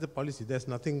where is the policy? There's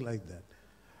nothing like that.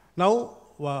 Now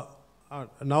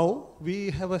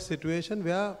we have a situation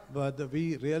where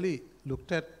we really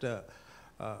looked at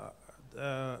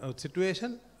a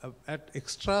situation at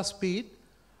extra speed,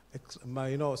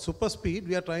 super speed.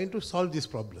 We are trying to solve this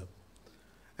problem,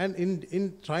 and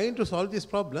in trying to solve this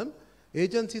problem,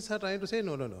 agencies are trying to say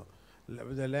no.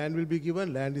 The land will be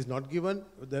given. Land is not given.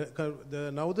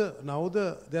 Now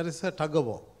there is a tug of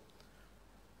war.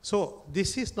 So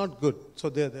this is not good. So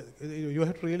you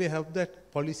have to really have that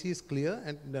policy is clear,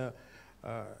 and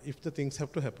if the things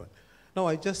have to happen. Now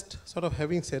I just sort of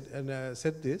having said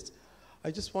this,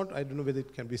 I just want, I don't know whether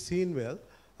it can be seen well,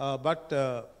 but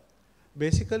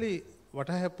basically what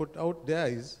I have put out there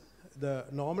is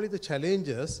normally the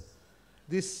challenges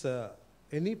this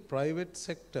any private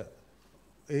sector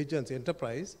agents,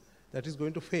 enterprise that is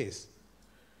going to face.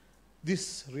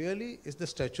 this really is the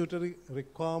statutory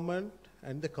requirement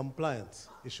and the compliance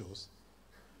issues.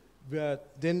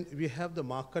 Then we have the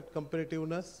market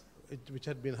competitiveness, which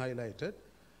had been highlighted.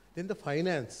 Then the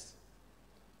finance,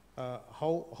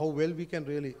 how well we can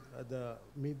really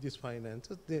meet these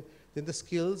finances. Then the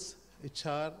skills,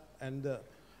 HR, and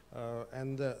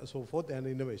so forth, and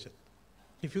innovation.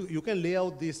 If you can lay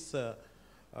out these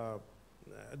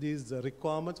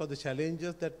requirements or the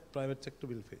challenges that private sector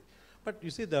will face. But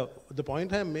you see, the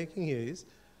point I am making here is,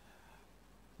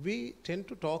 we tend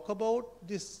to talk about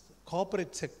this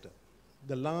corporate sector,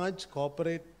 the large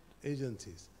corporate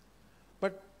agencies.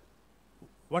 But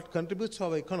what contributes to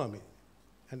our economy,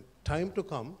 and time to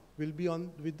come, will be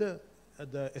with the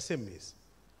SMEs.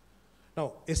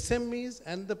 Now, SMEs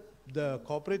and the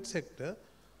corporate sector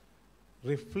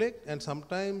reflect and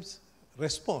sometimes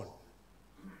respond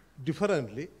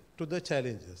differently to the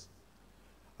challenges.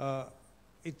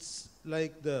 It's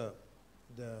like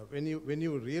when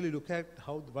you really look at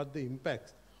what the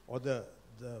impacts or the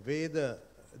way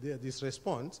this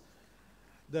response,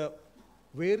 the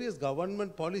various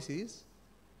government policies,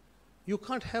 you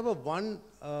can't have one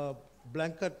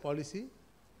blanket policy,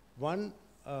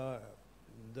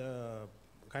 the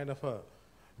kind of a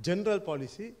general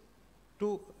policy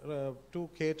to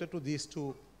cater to these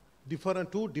two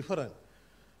different,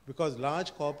 because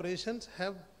large corporations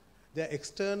have their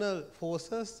external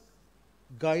forces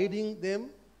guiding them,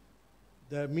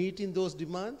 they're meeting those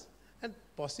demands, and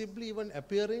possibly even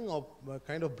appearing or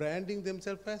kind of branding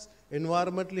themselves as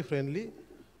environmentally friendly,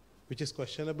 which is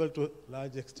questionable to a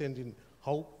large extent in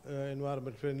how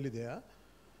environment friendly they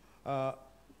are.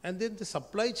 And then the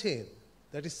supply chain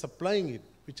that is supplying it,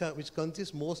 which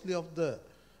consists mostly of the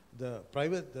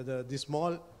private, the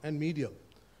small and medium.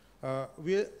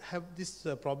 We have this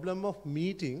problem of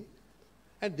meeting,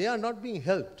 and they are not being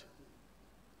helped.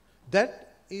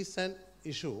 That is an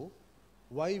issue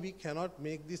why we cannot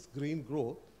make this green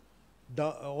growth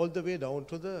all the way down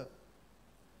to the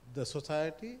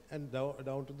society and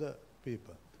down to the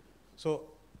people. So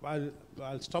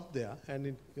I'll stop there,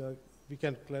 and we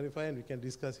can clarify and we can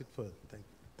discuss it further. Thank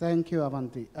you. Thank you,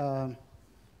 Avanti.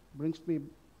 Brings me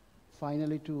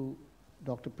finally to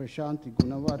Dr. Prashanthi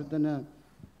Gunawardana,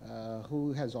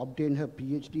 who has obtained her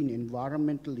PhD in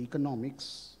environmental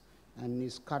economics and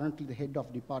is currently the head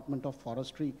of Department of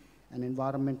Forestry and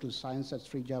Environmental Science at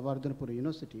Sri Jayawardhanapura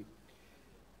University.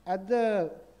 At the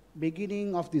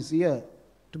beginning of this year,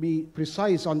 to be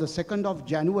precise, on the 2nd of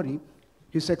January,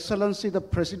 His Excellency the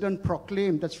President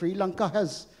proclaimed that Sri Lanka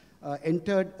has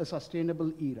entered a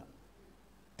sustainable era,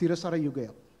 Tirasara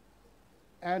Yugaya.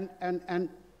 And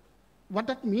what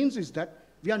that means is that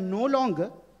we are no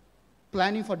longer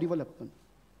planning for development.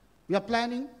 We are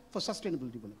planning for sustainable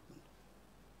development.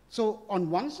 So on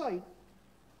one side,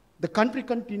 the country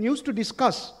continues to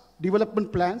discuss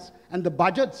development plans, and the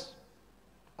budgets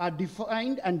are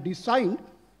defined and designed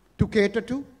to cater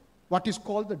to what is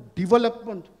called the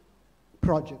development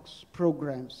projects,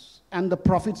 programs, and the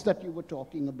profits that you were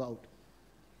talking about.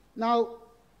 Now,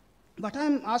 what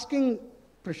I'm asking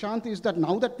Prashant is that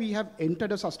now that we have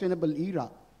entered a sustainable era,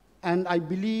 and I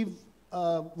believe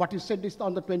what is said is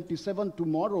on the 27th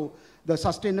tomorrow, the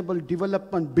Sustainable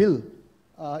Development Bill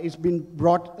is being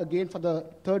brought again for the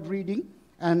third reading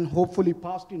and hopefully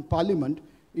passed in Parliament.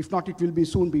 If not, it will be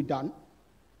soon be done.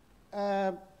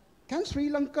 Can Sri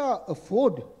Lanka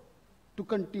afford to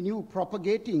continue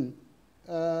propagating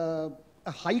a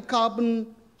high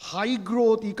carbon, high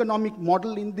growth economic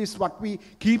model in this, what we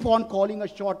keep on calling a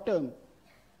short term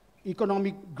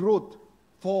economic growth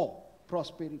for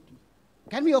prosperity?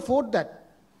 Can we afford that?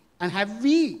 And have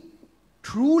we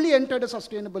truly entered a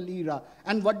sustainable era?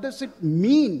 And what does it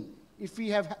mean if we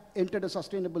have entered a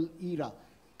sustainable era?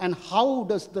 And how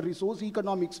does the resource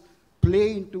economics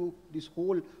play into this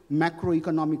whole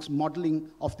macroeconomics modeling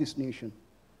of this nation?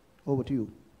 Over to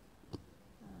you.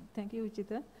 Thank you,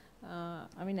 Uchita.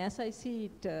 I mean, as I see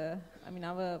it, I mean,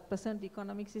 our present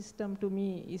economic system to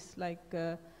me is like,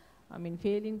 I mean,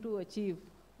 failing to achieve,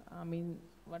 I mean,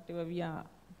 whatever we are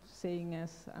saying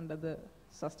as under the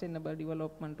sustainable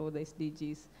development or the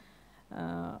SDGs.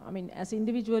 I mean, as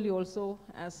individually also,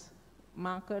 as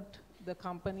market, the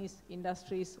companies,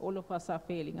 industries, all of us are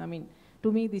failing. I mean,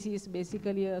 to me, this is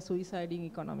basically a suiciding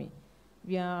economy.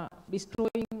 We are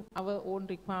destroying our own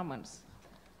requirements.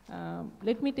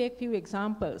 Let me take few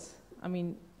examples. I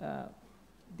mean,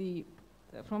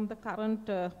 from the current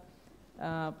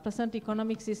present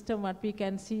economic system, what we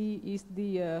can see is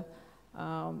the,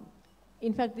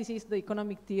 in fact, this is the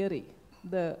economic theory.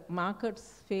 The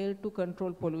markets fail to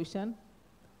control pollution.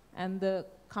 and the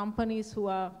companies who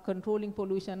are controlling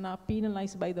pollution are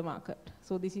penalized by the market.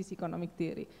 So this is economic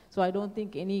theory. So I don't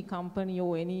think any company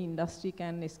or any industry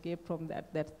can escape from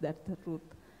that. That's the truth.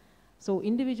 So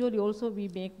individually also we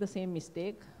make the same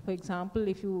mistake. For example,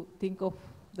 if you think of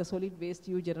the solid waste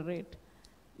you generate,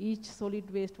 each solid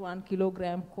waste 1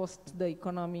 kilogram costs the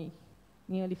economy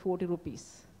nearly 40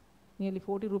 rupees. Nearly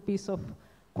 40 rupees of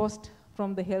cost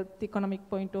from the health economic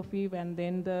point of view, and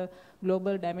then the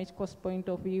global damage cost point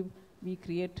of view, we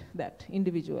create that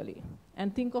individually.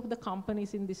 And think of the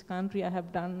companies in this country. I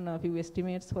have done a few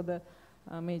estimates for the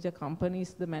major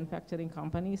companies, the manufacturing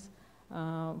companies.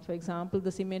 For example,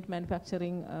 the cement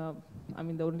manufacturing,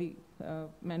 the only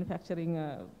manufacturing,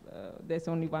 there's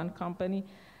only one company.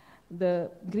 The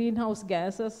greenhouse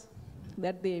gases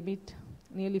that they emit,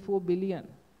 nearly 4 billion.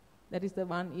 That is the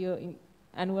 1 year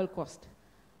annual cost.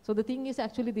 So the thing is,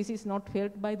 actually, this is not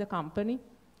felt by the company,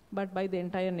 but by the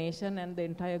entire nation and the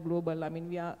entire global. I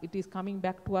mean, it is coming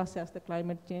back to us as the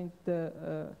climate change,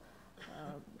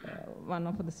 one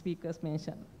of the speakers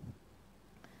mentioned.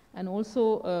 And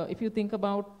also, if you think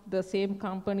about the same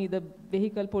company, the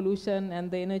vehicle pollution and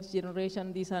the energy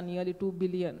generation, these are nearly 2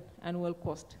 billion annual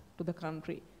cost to the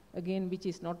country, again, which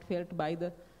is not felt by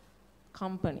the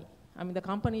company. I mean, the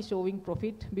company is showing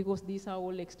profit because these are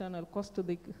all external costs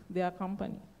to their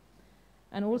company.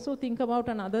 And also think about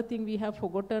another thing we have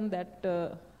forgotten, that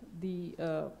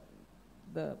the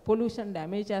pollution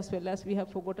damage, as well as we have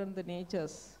forgotten the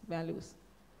nature's values.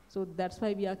 So that's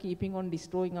why we are keeping on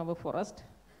destroying our forest.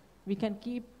 We can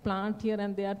keep plant here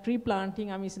and there. Tree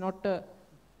planting, I mean, it's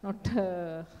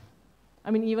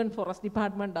even forest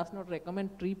department does not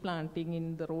recommend tree planting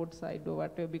in the roadside or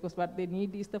whatever, because what they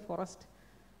need is the forest,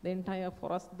 the entire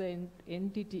forest, the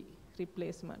entity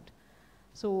replacement.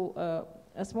 So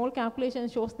a small calculation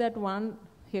shows that 1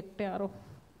 hectare of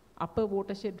upper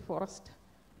watershed forest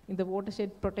in the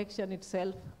watershed protection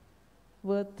itself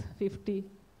worth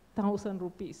 50,000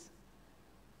 rupees.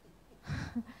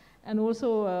 And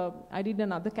also I did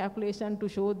another calculation to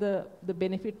show the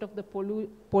benefit of the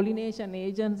pollination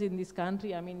agents in this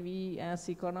country. I mean, we as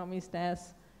economists, a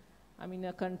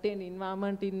contained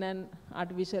environment in an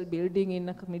artificial building in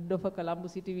the middle of a Colombo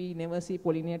city, we never see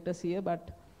pollinators here,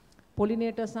 but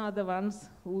pollinators are the ones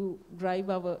who drive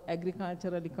our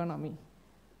agricultural economy.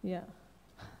 Yeah.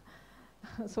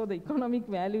 So the economic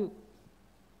value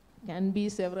can be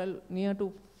near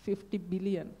to 50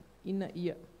 billion in a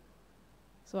year.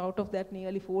 So out of that,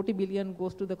 nearly 40 billion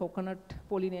goes to the coconut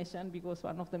pollination, because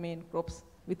one of the main crops.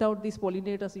 Without these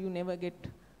pollinators, you never get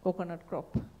coconut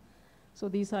crop. So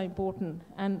these are important.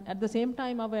 And at the same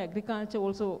time, our agriculture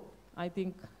also, I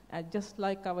think, just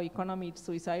like our economy, it's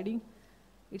suiciding.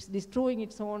 It's destroying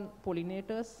its own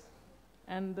pollinators.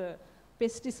 And the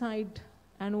pesticide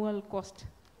annual cost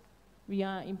we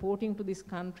are importing to this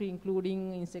country,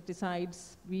 including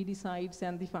insecticides, weedicides,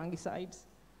 and the fungicides,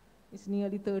 it's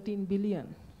nearly 13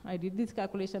 billion. I did this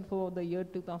calculation for the year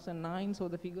 2009, so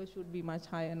the figure should be much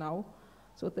higher now.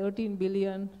 So 13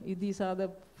 billion, these are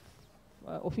the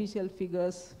official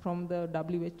figures from the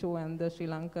WHO and the Sri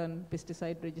Lankan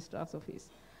Pesticide Registrar's Office.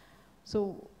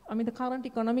 So, I mean, the current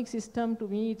economic system, to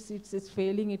me, it's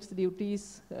failing its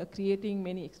duties, creating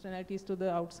many externalities to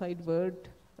the outside world,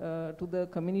 to the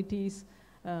communities,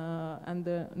 and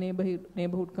the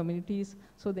neighborhood communities.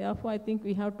 So therefore, I think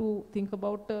we have to think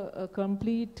about a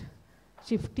complete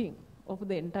shifting of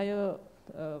the entire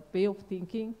way of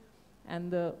thinking,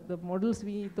 and the models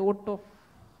we thought of,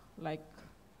 like,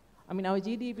 I mean, our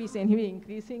GDP is anyway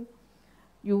increasing.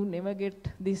 You never get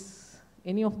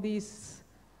any of these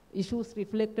issues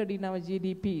reflected in our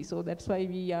GDP. So that's why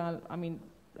we are,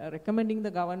 recommending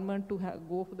the government to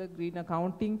go for the green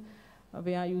accounting,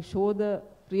 where you show the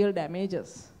real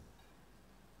damages.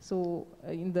 So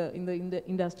in the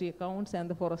industry accounts and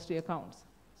the forestry accounts.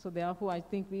 So therefore, I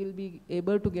think we will be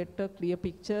able to get a clear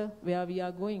picture where we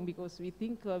are going, because we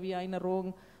think we are in a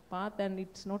wrong path and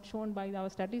it's not shown by our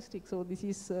statistics. So this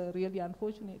is really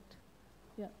unfortunate.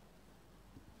 Yeah.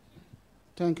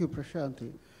 Thank you,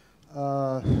 Prashanti.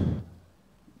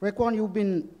 Rekwan, you've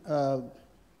been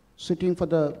sitting for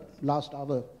the last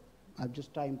hour. I've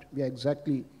just timed, we are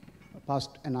exactly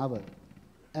past an hour.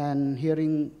 And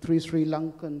hearing 3 Sri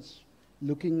Lankans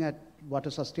looking at what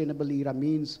a sustainable era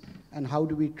means and how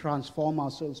do we transform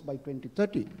ourselves by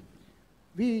 2030.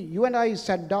 You and I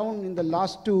sat down in the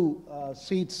last 2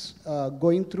 seats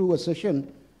going through a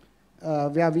session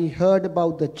where we heard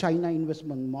about the China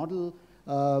investment model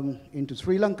into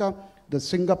Sri Lanka, the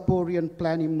Singaporean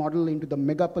planning model into the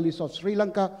megapolis of Sri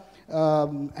Lanka,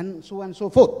 and so on and so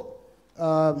forth.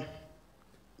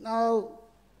 Now,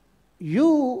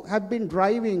 you have been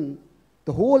driving the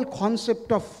the whole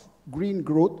concept of green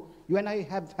growth. You and I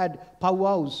have had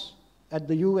powwows at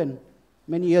the UN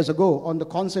many years ago on the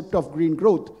concept of green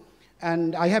growth.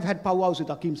 And I have had powwows with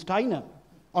Akim Steiner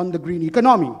on the green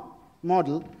economy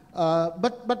model.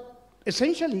 But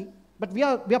essentially, we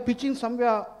are pitching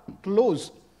somewhere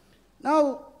close.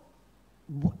 Now,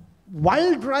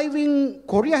 while driving,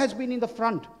 Korea has been in the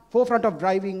forefront of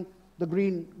driving the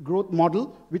green growth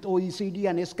model with OECD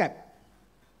and SCAP.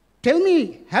 Tell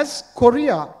me,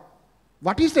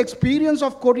 what is the experience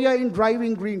of Korea in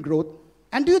driving green growth?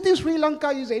 And do you think Sri Lanka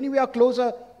is anywhere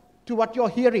closer to what you're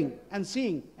hearing and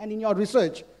seeing and in your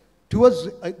research towards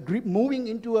moving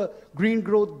into a green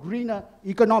growth, greener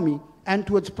economy and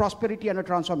towards prosperity and a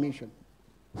transformation?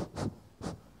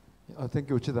 Thank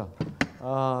you, Uchida.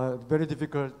 Very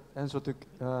difficult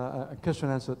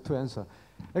question to answer.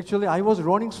 Actually, I was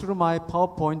running through my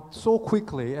PowerPoint so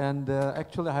quickly, and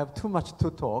actually I have too much to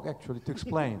talk, actually, to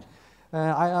explain.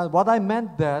 What I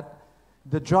meant that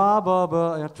the job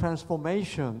of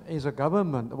transformation is a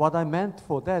government. What I meant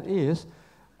for that is,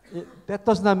 that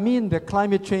does not mean that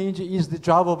climate change is the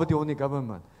job of the only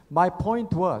government. My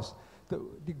point was,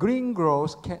 the green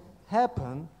growth can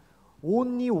happen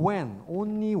only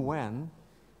when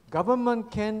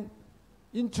government can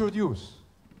introduce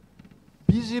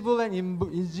visible and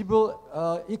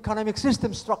invisible economic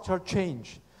system structural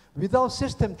change. Without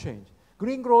system change,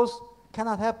 green growth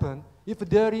cannot happen if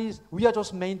we are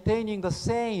just maintaining the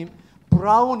same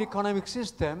brown economic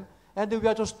system and we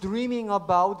are just dreaming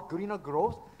about greener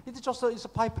growth. It's a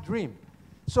pipe dream.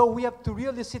 So we have to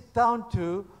really sit down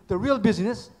to the real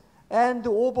business and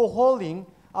overhauling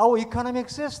our economic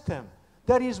system.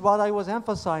 That is what I was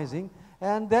emphasizing.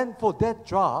 And then for that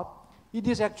job, it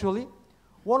is actually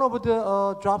one of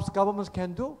the jobs governments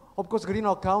can do. Of course, green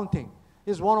accounting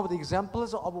is one of the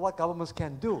examples of what governments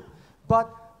can do. But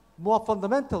more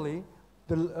fundamentally,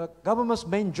 the government's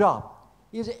main job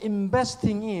is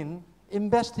investing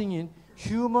in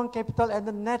human capital and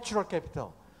the natural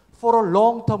capital for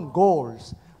long-term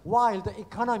goals, while the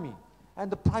economy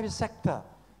and the private sector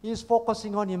is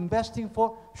focusing on investing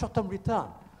for short-term return.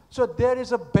 So there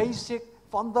is a basic,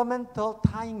 fundamental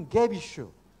time gap issue.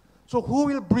 So who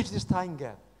will bridge this time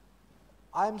gap?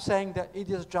 I'm saying that it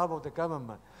is the job of the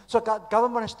government. So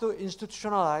government has to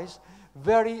institutionalize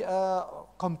very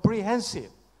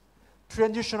comprehensive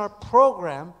transitional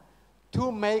program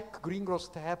to make green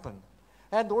growth happen.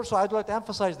 And also I'd like to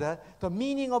emphasize that the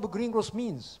meaning of green growth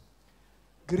means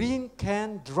green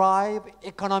can drive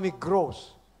economic growth,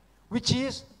 which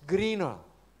is greener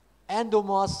and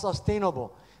more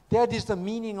sustainable. That is the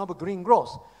meaning of green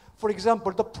growth. For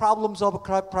example, the problems of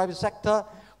private sector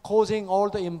causing all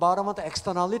the environmental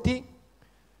externality,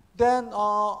 then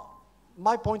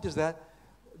my point is that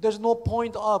there's no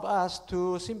point of us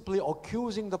to simply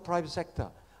accusing the private sector.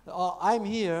 I'm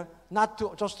here not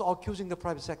to just accusing the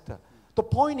private sector. The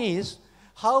point is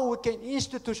how we can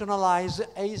institutionalize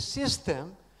a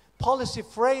system, policy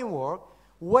framework,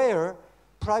 where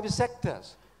private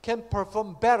sectors can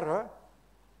perform better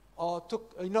to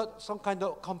some kind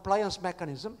of compliance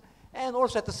mechanism, and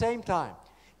also at the same time,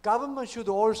 government should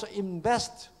also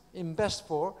invest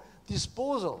for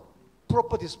disposal,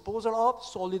 proper disposal of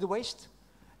solid waste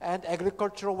and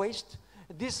agricultural waste.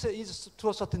 This is, to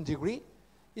a certain degree,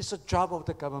 is a job of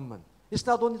the government. It's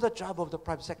not only the job of the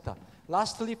private sector.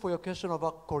 Lastly, for your question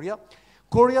about Korea,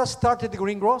 Korea started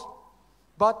green growth,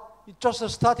 but it just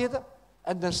started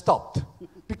and then stopped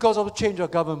because of the change of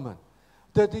government.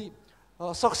 The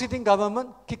succeeding government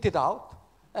kicked it out,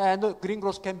 and green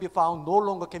growth no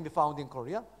longer can be found in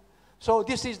Korea. So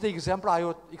this is the example I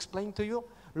would explain to you.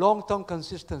 Long-term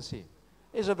consistency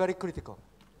is very critical.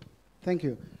 Thank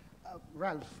you.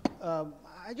 Ralph,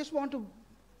 I just want to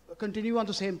continue on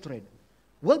the same thread.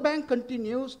 World Bank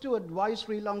continues to advise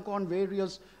Sri Lanka on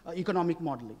various economic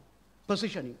modeling,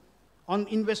 positioning, on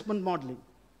investment modeling.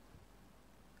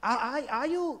 Are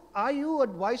you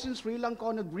advising Sri Lanka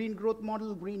on a green growth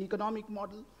model, green economic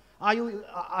model? Are you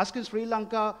asking Sri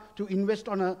Lanka to invest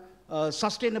on a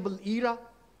sustainable era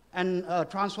and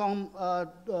transform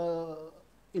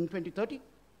in 2030?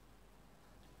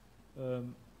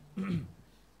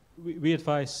 We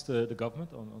advise the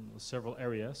government on several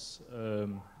areas.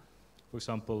 For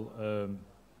example,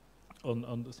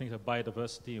 on things like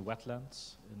biodiversity and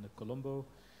wetlands in the Colombo.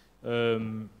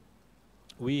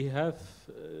 We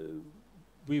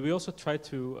also try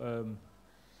to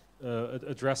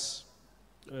address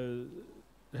the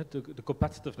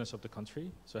competitiveness of the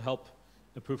country, so help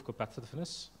improve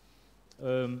competitiveness.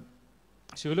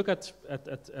 So you look at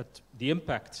the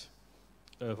impact.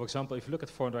 For example, if you look at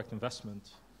foreign direct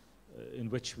investment, in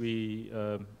which we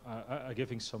are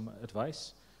giving some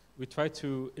advice, we try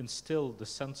to instill the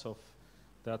sense of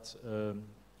that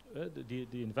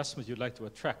the investment you'd like to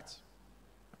attract,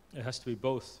 it has to be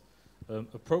both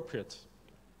appropriate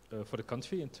for the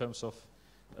country in terms of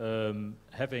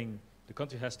having the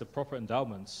country has the proper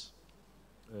endowments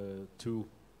to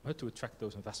attract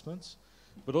those investments,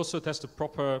 but also it has the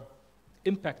proper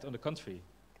impact on the country.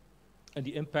 And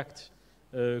the impact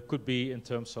could be in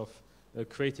terms of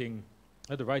creating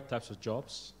the right types of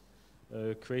jobs,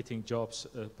 creating jobs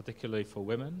particularly for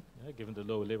women, given the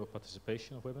low labor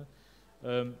participation of women.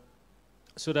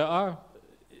 So there are,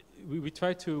 we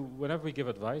try to, whenever we give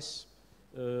advice,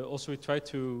 also we try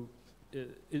to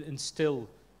instill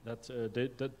that,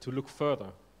 that to look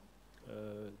further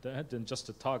than just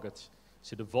the target,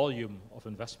 so the volume of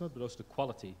investment, but also the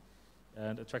quality,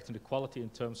 and attracting the quality in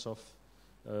terms of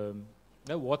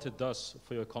what it does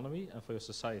for your economy and for your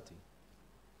society.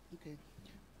 Okay.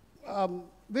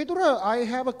 Vedura, I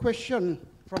have a question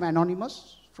from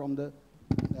Anonymous, from the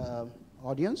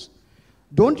audience.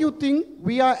 Don't you think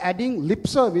we are adding lip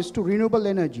service to renewable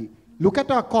energy? Look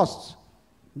at our costs.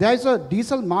 There is a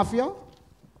diesel mafia.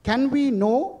 Can we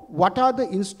know what are the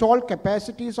installed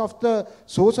capacities of the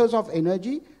sources of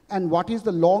energy and what is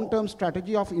the long-term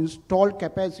strategy of installed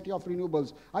capacity of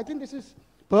renewables? I think this is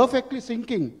perfectly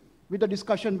syncing with the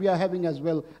discussion we are having as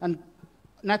well. And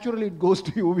naturally, it goes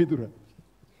to you, Vidura.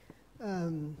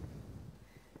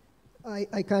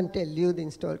 I can't tell you the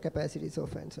installed capacity so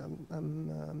far, so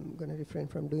I'm going to refrain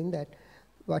from doing that.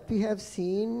 What we have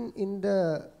seen in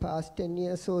the past 10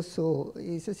 years or so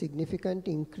is a significant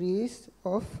increase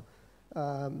of,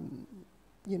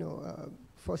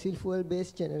 fossil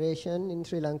fuel-based generation in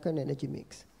Sri Lankan energy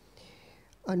mix.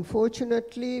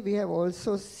 Unfortunately, we have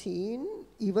also seen,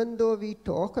 even though we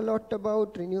talk a lot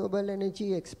about renewable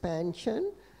energy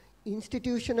expansion,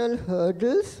 institutional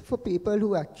hurdles for people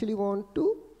who actually want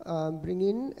to bring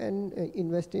in and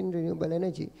invest in renewable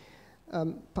energy.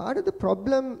 Part of the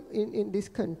problem in this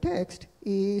context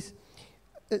is,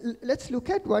 let's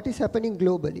look at what is happening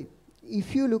globally.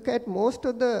 If you look at most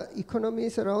of the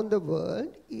economies around the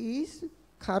world is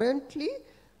currently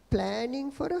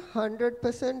planning for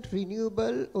 100%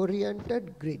 renewable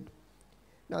oriented grid.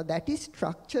 Now that is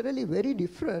structurally very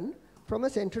different from a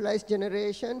centralized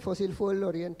generation fossil fuel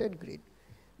oriented grid.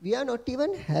 We are not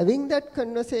even having that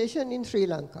conversation in Sri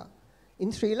Lanka.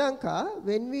 In Sri Lanka,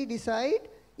 when we decide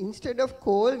instead of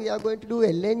coal, we are going to do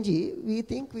LNG, we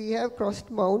think we have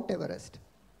crossed Mount Everest.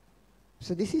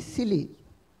 So this is silly.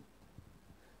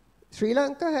 Sri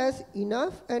Lanka has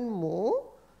enough and more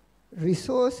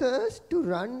resources to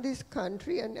run this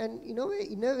country, and in a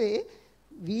way,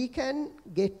 we can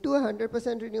get to a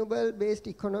 100% renewable-based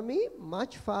economy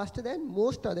much faster than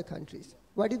most other countries.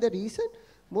 What is the reason?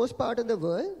 Most part of the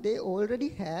world, they already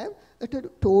have a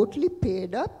totally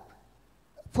paid up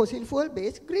fossil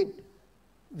fuel-based grid.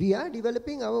 We are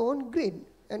developing our own grid,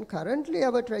 and currently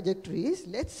our trajectory is,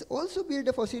 let's also build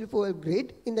a fossil fuel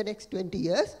grid in the next 20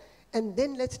 years, and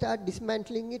then let's start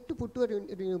dismantling it to put to a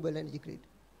renewable energy grid.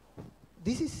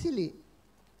 This is silly.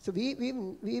 So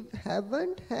we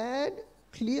haven't had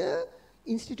clear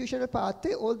institutional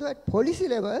pathway, although at policy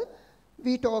level,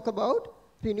 we talk about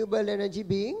renewable energy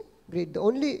being grid. The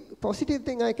only positive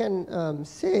thing I can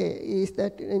say is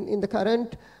that in the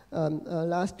current,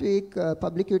 last week,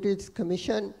 Public Utilities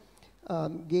Commission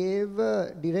gave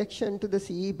direction to the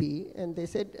CEB, and they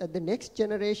said at the next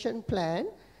generation plan,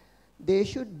 they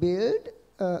should build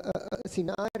a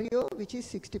scenario which is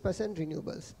 60%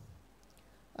 renewables.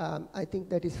 I think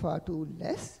that is far too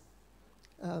less.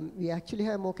 We actually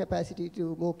have more capacity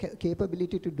to, more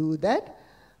capability to do that.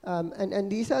 And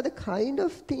these are the kind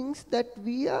of things that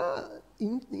we are,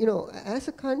 as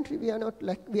a country, we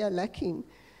are lacking,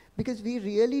 because we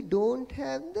really don't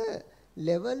have the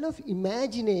level of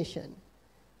imagination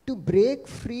to break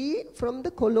free from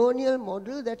the colonial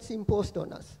model that's imposed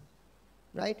on us,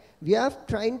 right? We are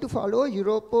trying to follow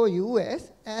Europe or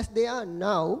US as they are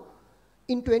now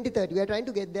in 2030. We are trying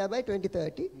to get there by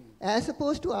 2030, as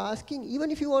opposed to asking, even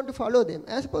if you want to follow them,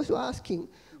 as opposed to asking,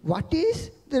 what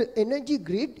is the energy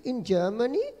grid in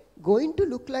Germany going to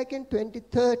look like in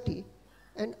 2030?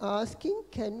 And asking,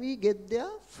 can we get there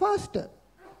faster?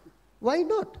 Why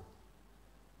not?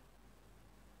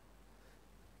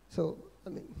 So, I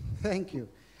mean. Thank you.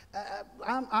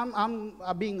 I'm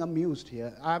being amused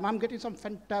here. I'm getting some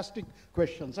fantastic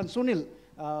questions. And Sunil,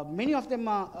 many of them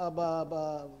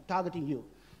are targeting you.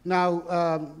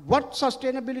 Now, what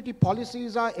sustainability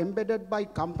policies are embedded by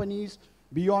companies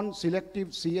beyond selective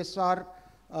CSR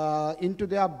into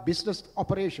their business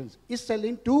operations. Is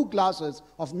selling 2 glasses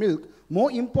of milk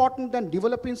more important than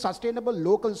developing sustainable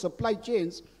local supply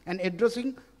chains and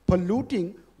addressing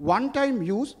polluting one-time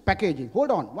use packaging?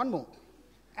 Hold on, one more.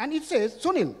 And it says,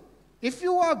 Sunil, if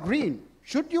you are green,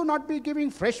 should you not be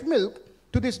giving fresh milk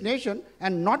to this nation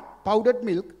and not powdered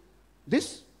milk?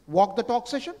 This walk the talk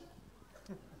session?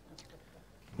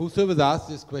 Whosoever asked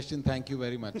this question, thank you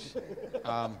very much.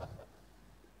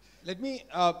 Let me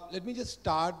just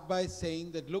start by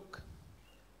saying that, look,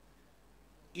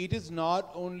 it is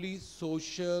not only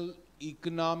social,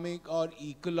 economic, or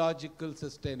ecological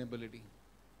sustainability.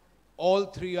 All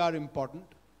 3 are important.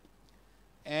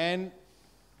 And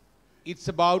it's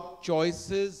about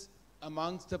choices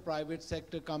amongst the private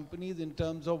sector companies in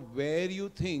terms of where you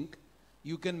think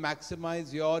you can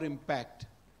maximize your impact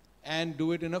and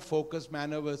do it in a focused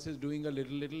manner versus doing a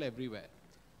little everywhere.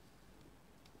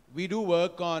 We do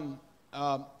work on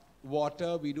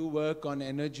water, we do work on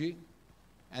energy,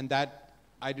 and that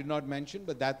I did not mention,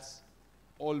 but that's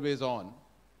always on,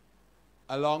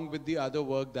 along with the other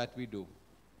work that we do.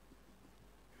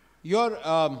 Your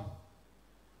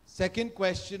second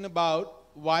question about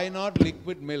why not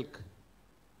liquid milk.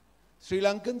 Sri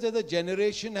Lankans as a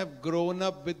generation have grown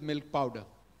up with milk powder.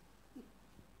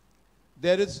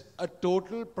 There is a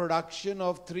total production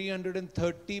of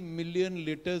 330 million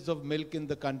liters of milk in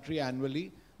the country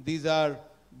annually. These are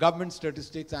government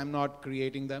statistics, I'm not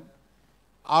creating them.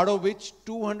 Out of which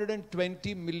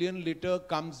 220 million liter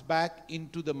comes back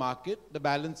into the market. The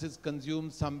balance is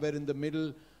consumed somewhere in the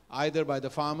middle, either by the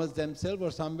farmers themselves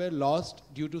or somewhere lost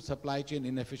due to supply chain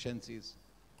inefficiencies.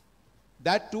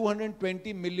 That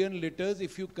 220 million liters,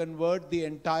 if you convert the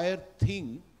entire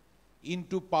thing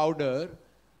into powder,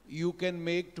 you can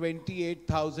make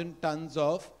 28,000 tons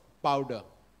of powder.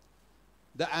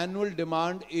 The annual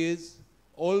demand is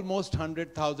almost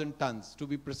 100,000 tons, to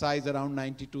be precise, around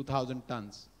 92,000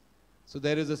 tons. So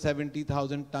there is a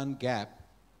 70,000 ton gap.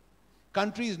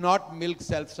 Country is not milk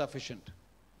self-sufficient,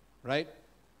 right?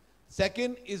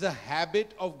 Second is a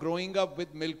habit of growing up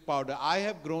with milk powder. I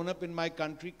have grown up in my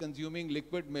country consuming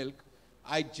liquid milk.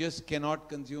 I just cannot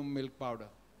consume milk powder,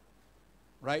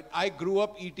 right? I grew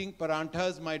up eating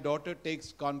paranthas. My daughter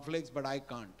takes cornflakes, but I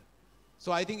can't.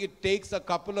 So I think it takes a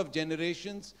couple of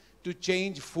generations to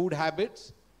change food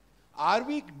habits. Are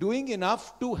we doing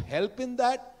enough to help in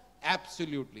that?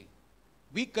 Absolutely.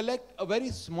 We collect a very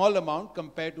small amount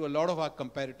compared to a lot of our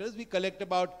competitors. We collect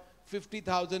about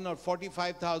 50,000 or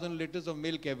 45,000 liters of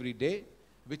milk every day,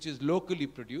 which is locally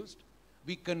produced.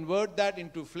 We convert that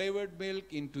into flavored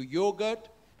milk, into yogurt,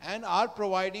 and are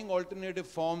providing alternative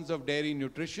forms of dairy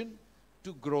nutrition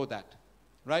to grow that,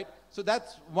 right? So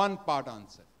that's one part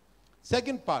answer.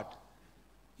 Second part,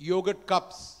 yogurt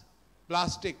cups,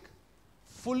 plastic.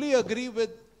 Fully agree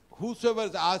with whosoever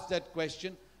has asked that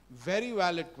question. Very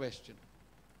valid question.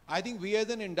 I think we as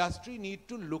an industry need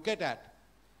to look at that.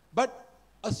 But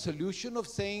a solution of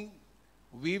saying,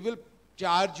 we will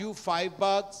charge you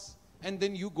 $5 and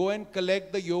then you go and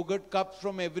collect the yogurt cups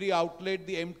from every outlet,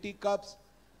 the empty cups,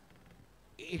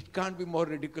 it can't be more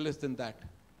ridiculous than that.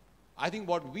 I think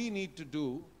what we need to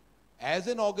do as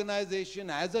an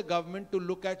organization, as a government, to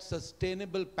look at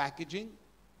sustainable packaging,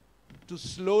 to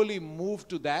slowly move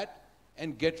to that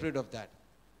and get rid of that.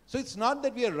 So it's not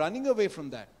that we are running away from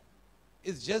that.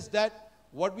 It's just that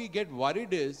what we get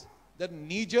worried is that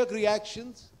knee-jerk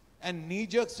reactions and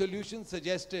knee-jerk solutions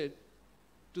suggested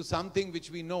to something which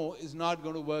we know is not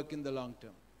going to work in the long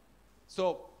term.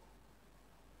 So,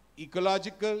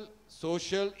 ecological,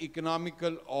 social,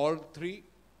 economical, all 3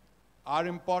 are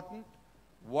important.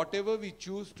 Whatever we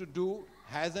choose to do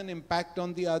has an impact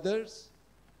on the others.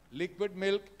 Liquid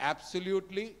milk,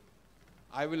 absolutely.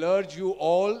 I will urge you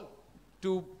all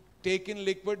to take in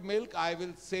liquid milk. I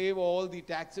will save all the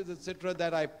taxes, etc.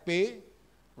 that I pay.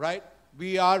 Right?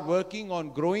 We are working on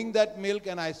growing that milk,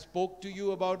 and I spoke to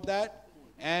you about that.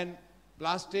 And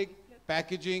plastic,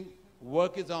 packaging,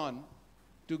 work is on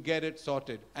to get it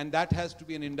sorted. And that has to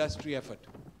be an industry effort.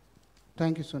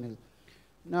 Thank you, Sunil.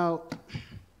 Now,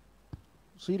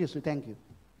 seriously, thank you.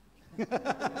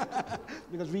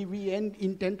 Because we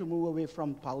intend to move away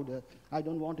from powder. I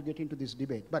don't want to get into this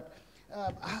debate. But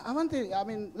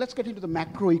let's get into the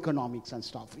macroeconomics and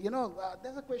stuff. You know,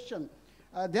 there's a question.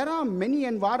 There are many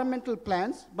environmental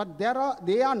plans, but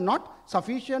they are not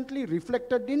sufficiently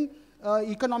reflected in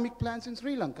economic plans in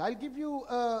Sri Lanka. I'll give you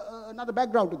another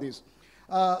background to this.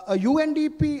 A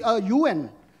UNDP, UN,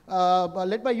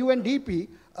 led by UNDP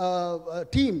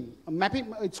team,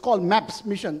 mapping, it's called MAPS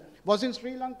mission, was in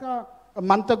Sri Lanka a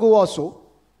month ago or so.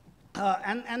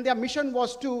 And their mission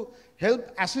was to help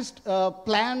assist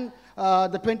plan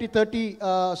the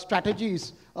 2030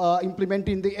 strategies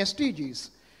implementing the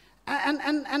SDGs.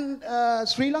 And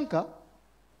Sri Lanka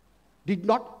did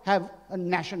not have a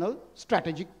national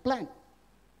strategic plan.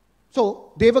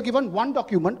 So they were given one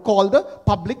document called the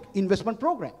Public Investment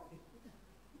Program.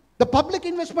 The Public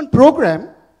Investment Program,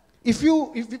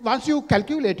 once you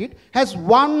calculate it, has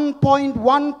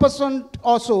 1.1%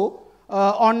 or so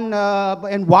on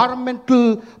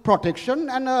environmental protection,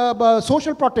 and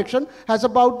social protection has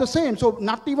about the same. So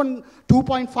not even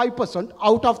 2.5%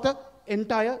 out of the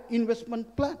entire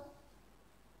investment plan.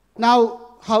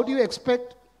 Now, how do you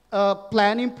expect a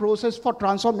planning process for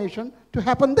transformation to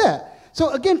happen there? So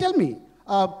again, tell me,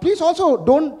 please also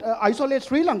don't isolate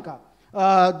Sri Lanka.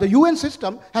 The UN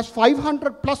system has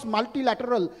 500 plus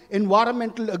multilateral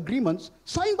environmental agreements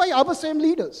signed by our same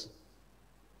leaders.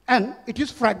 And it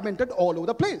is fragmented all over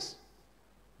the place.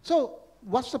 So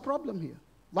what's the problem here?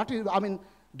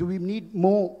 Do we need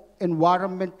more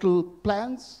environmental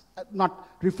plans, not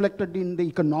reflected in the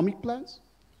economic plans?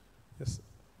 Yes,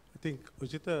 I think,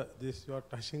 Ujita, you are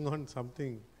touching on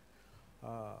something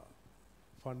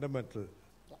fundamental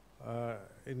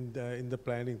in the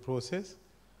planning process.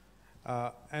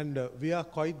 And we are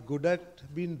quite good at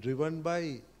being driven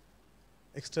by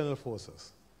external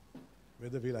forces,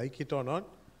 whether we like it or not.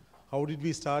 How did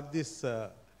we start this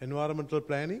environmental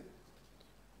planning?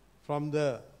 From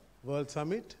the World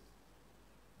Summit,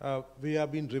 we have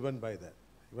been driven by that.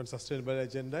 Even sustainable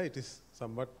agenda, it is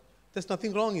somewhat, there's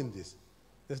nothing wrong in this.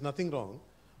 There's nothing wrong,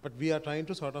 but we are trying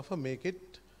to sort of make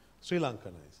it Sri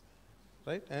Lankanized,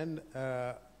 right? And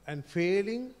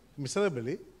failing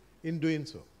miserably in doing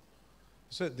so.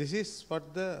 So this is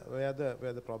what where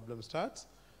the problem starts.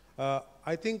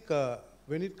 I think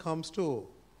when it comes to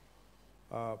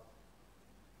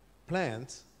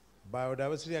plans,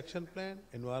 biodiversity action plan,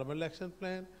 environmental action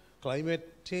plan,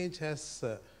 climate change has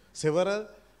several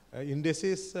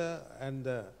indices, and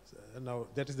now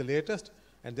that is the latest,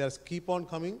 and there's keep on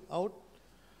coming out.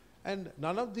 And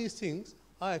none of these things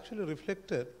are actually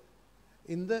reflected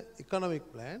in the economic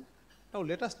plan. Now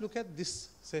let us look at these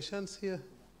sessions here.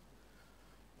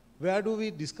 Where do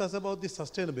we discuss about the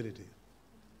sustainability?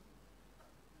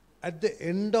 At the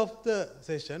end of the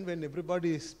session, when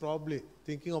everybody is probably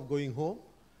thinking of going home,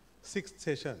 6th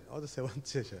session or the 7th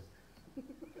session.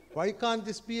 Why can't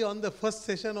this be on the first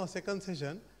session or second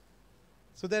session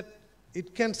so that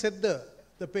it can set the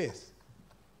pace?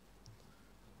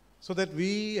 So that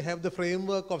we have the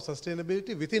framework of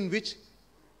sustainability within which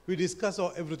we discuss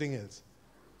everything else.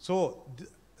 So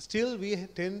still we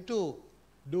tend to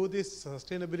do this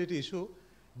sustainability issue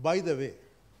by the way.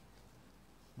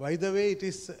 By the way, it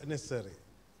is necessary.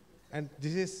 And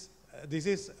this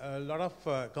is a lot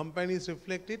of companies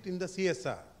reflect it in the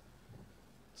CSR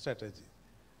strategy.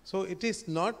 So it is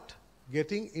not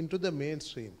getting into the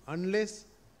mainstream unless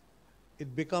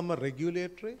it become a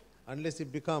regulatory, unless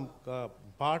it become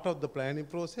part of the planning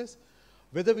process,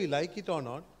 whether we like it or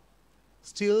not.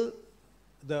 Still,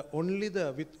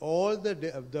 with all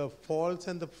the faults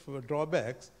and the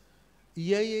drawbacks,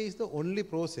 EIA is the only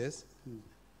process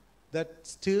that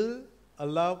still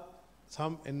allow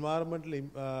some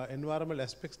environmental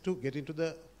aspects to get into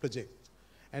the project.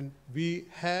 And we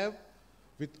have,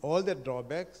 with all the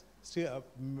drawbacks, still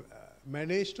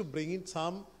managed to bring in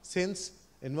some sense,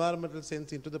 environmental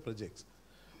sense into the projects.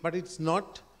 But it's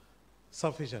not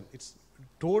sufficient. It's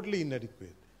totally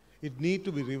inadequate. It needs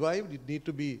to be revived. It needs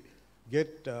to be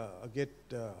get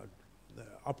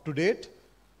up to date,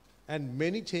 and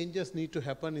many changes need to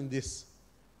happen in this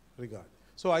regard.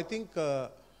 So I think to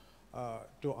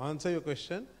answer your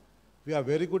question, we are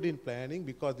very good in planning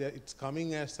because it's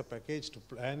coming as a package to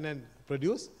plan and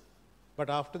produce. But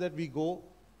after that, we go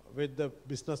with the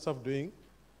business of doing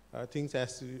things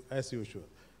as usual.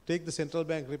 Take the central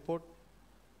bank report.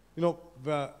 You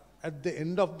know, at the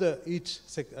end of each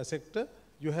sector,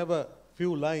 you have a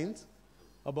few lines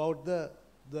about the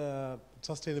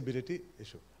sustainability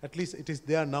issue. At least it is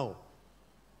there now,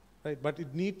 right? But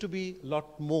it need to be a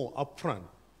lot more upfront,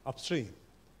 upstream,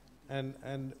 and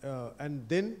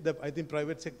then I think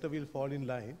private sector will fall in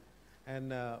line,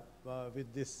 and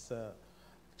with this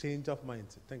change of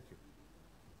mindset. Thank you.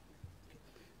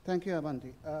 Thank you,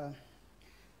 Avanti.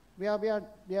 We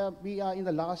are in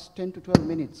the last 10 to 12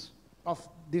 minutes of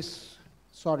this.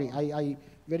 Sorry, I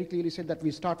very clearly said that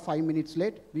we start 5 minutes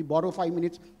late. We borrow 5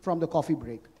 minutes from the coffee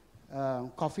break.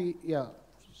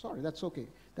 Sorry, that's okay.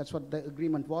 That's what the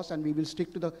agreement was, and we will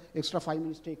stick to the extra 5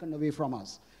 minutes taken away from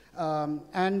us.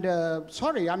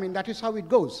 Sorry, I mean, that is how it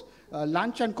goes.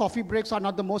 Lunch and coffee breaks are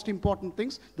not the most important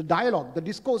things. The dialogue, the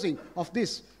discoursing of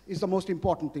this is the most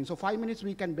important thing. So 5 minutes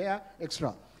we can bear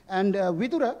extra. And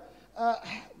Vidura,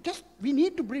 we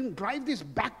need to drive this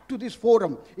back to this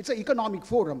forum. It's an economic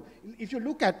forum. If you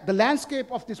look at the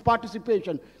landscape of this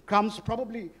participation, comes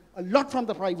probably a lot from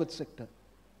the private sector.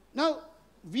 Now,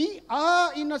 we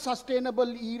are in a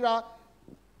sustainable era,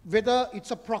 whether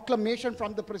it's a proclamation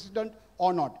from the president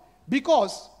or not,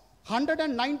 because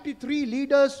 193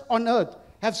 leaders on earth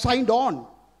have signed on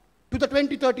to the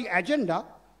 2030 agenda,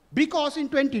 because in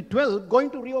 2012, going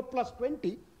to Rio Plus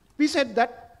 20, we said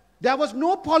that there was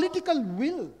no political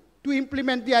will to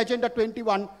implement the Agenda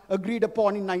 21 agreed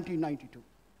upon in 1992.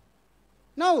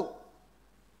 Now,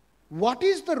 what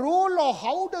is the role, or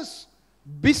how does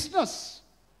business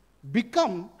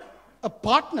become a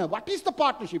partner? What is the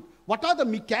partnership? What are the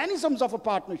mechanisms of a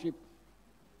partnership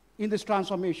in this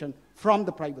transformation from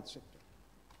the private sector?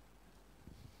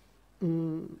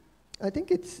 I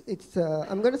think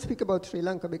I'm going to speak about Sri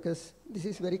Lanka because this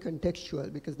is very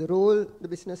contextual, because the role the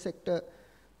business sector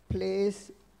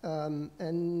plays,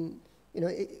 and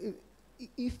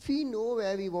if we know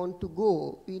where we want to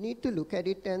go, we need to look at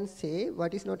it and say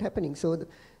what is not happening. So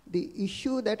the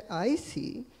issue that I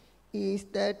see is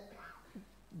that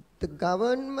the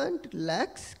government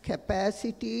lacks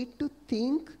capacity to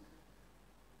think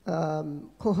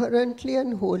coherently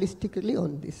and holistically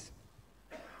on this.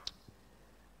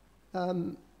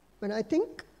 When I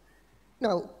think,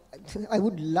 now, I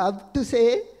would love to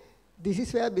say this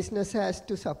is where business has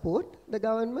to support the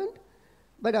government,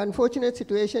 but unfortunate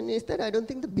situation is that I don't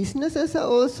think the businesses are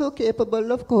also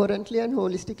capable of coherently and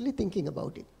holistically thinking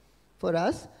about it. For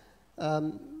us,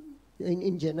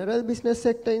 in general business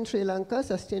sector in Sri Lanka,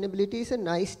 sustainability is a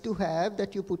nice to have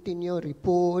that you put in your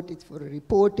report. It's for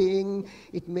reporting.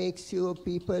 It makes your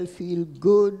people feel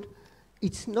good.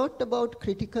 It's not about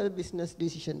critical business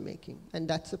decision making, and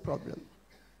that's a problem.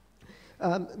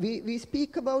 We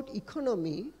speak about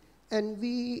economy, and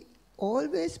we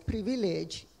always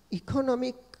privilege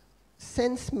economic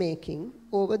sense making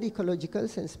over the ecological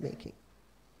sense making.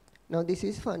 Now, this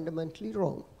is fundamentally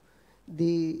wrong.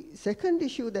 The second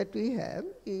issue that we have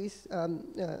is,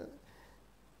 the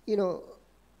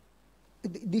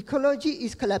ecology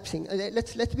is collapsing.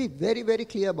 Let's be very, very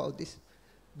clear about this.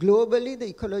 Globally, the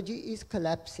ecology is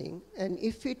collapsing, and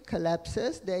if it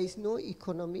collapses, there is no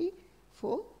economy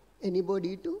for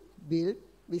anybody to build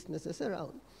businesses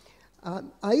around.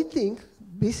 I think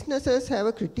businesses have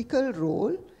a critical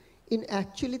role in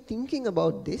actually thinking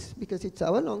about this, because it's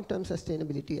our long-term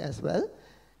sustainability as well,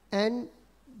 and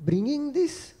bringing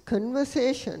this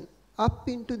conversation up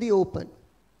into the open,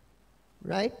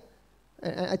 right?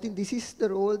 And I think this is the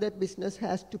role that business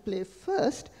has to play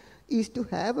first, is to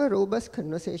have a robust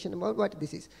conversation about what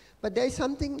this is. But there is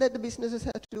something that the businesses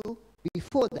have to do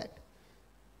before that.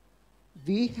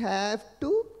 We have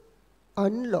to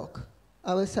unlock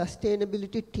our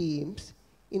sustainability teams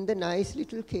in the nice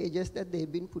little cages that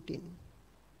they've been put in.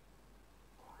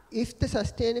 If the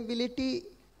sustainability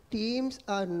teams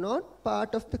are not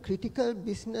part of the critical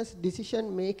business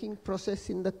decision-making process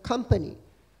in the company,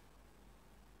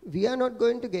 we are not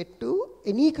going to get to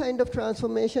any kind of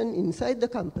transformation inside the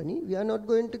company. We are not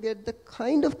going to get the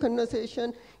kind of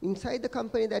conversation inside the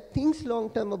company that thinks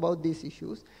long-term about these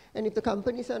issues. And if the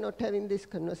companies are not having this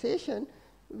conversation,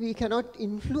 we cannot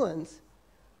influence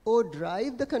or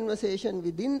drive the conversation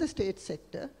within the state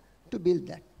sector to build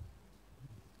that.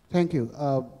 Thank you.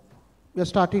 We're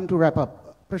starting to wrap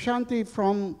up. Prashanti,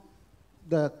 from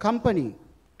the company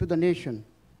to the nation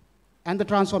and the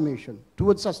transformation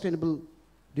towards sustainable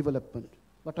development,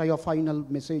 what are your final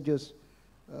messages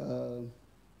to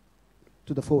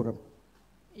the forum?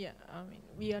 Yeah, I mean,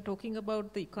 we are talking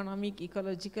about the economic,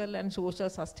 ecological, and social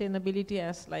sustainability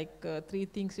as like three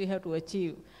things we have to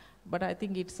achieve. But I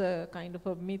think it's a kind of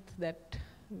a myth that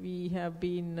we have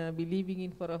been believing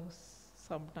in for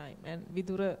some time. And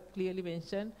Vidura clearly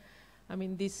mentioned, I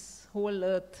mean, this whole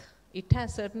earth, it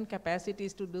has certain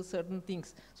capacities to do certain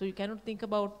things. So you cannot think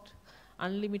about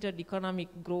unlimited economic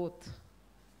growth.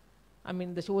 I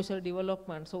mean, the social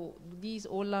development. So these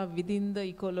all are within the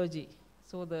ecology.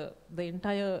 So the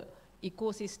entire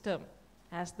ecosystem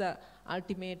has the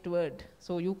ultimate word.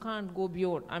 So you can't go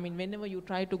beyond. I mean, whenever you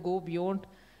try to go beyond,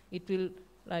 it will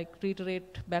like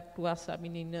reiterate back to us, I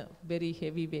mean, in a very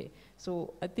heavy way.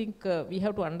 So I think we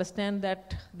have to understand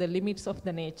that the limits of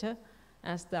the nature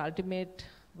as the ultimate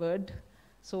word.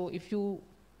 So if you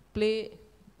play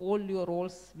all your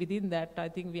roles within that, I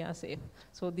think we are safe.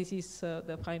 So this is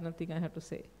the final thing I have to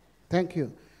say. Thank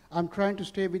you. I'm trying to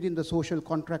stay within the social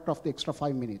contract of the extra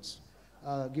 5 minutes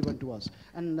given to us.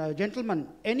 And gentlemen,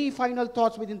 any final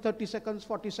thoughts within 30 seconds,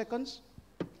 40 seconds?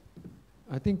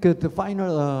 I think the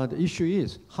final the issue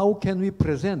is how can we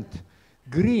present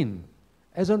green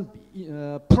as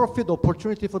a profit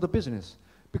opportunity for the business,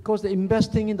 because the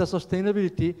investing in the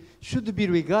sustainability should be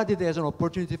regarded as an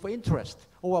opportunity for interest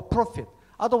or a profit.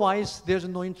 Otherwise, there's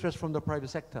no interest from the private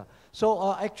sector.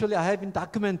 So actually, I have been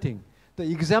documenting the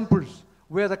examples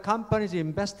where the company is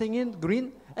investing in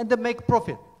green and they make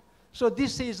profit. So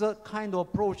this is the kind of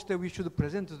approach that we should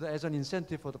present as an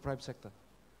incentive for the private sector.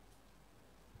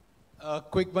 A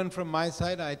quick one from my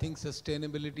side. I think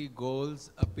sustainability goals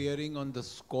appearing on the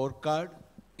scorecard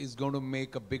is going to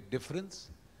make a big difference.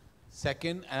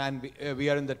 Second, and we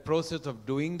are in the process of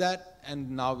doing that, and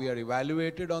now we are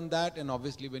evaluated on that, and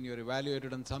obviously when you're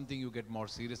evaluated on something, you get more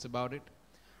serious about it.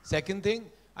 Second thing,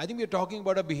 I think we're talking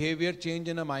about a behavior change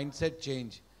and a mindset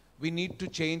change. We need to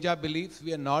change our beliefs.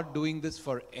 We are not doing this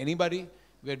for anybody.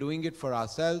 We are doing it for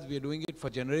ourselves. We are doing it for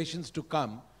generations to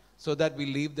come, so that we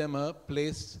leave them a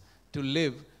place to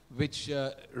live which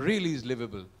really is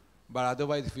livable. But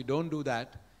otherwise, if we don't do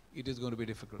that, it is going to be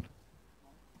difficult.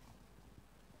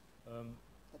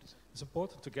 It's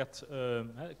important to get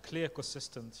clear,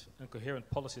 consistent, and coherent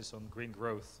policies on green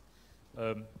growth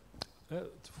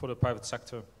for the private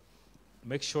sector.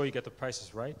 Make sure you get the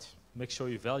prices right. Make sure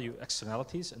you value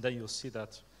externalities, and then you'll see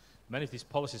that many of these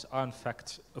policies are in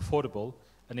fact affordable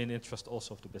and in the interest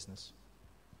also of the business.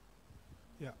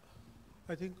 Yeah,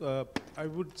 I think I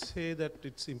would say that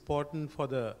it's important for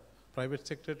the private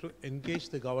sector to engage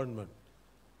the government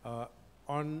I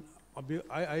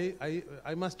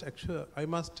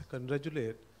must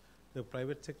congratulate the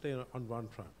private sector on one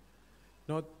front.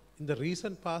 Now, in the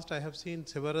recent past, I have seen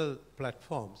several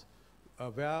platforms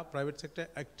where private sector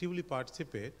actively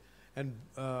participate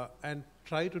and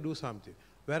try to do something,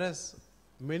 whereas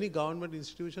many government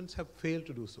institutions have failed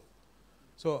to do so.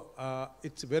 So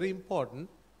it's very important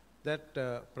that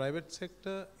private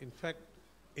sector, in fact,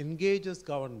 engages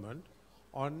government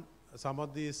on some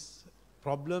of these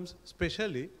problems,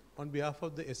 especially on behalf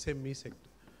of the SME sector.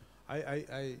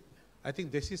 I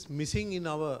think this is missing in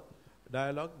our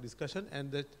dialogue discussion,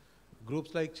 and that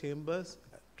groups like chambers,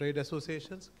 trade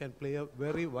associations can play a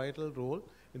very vital role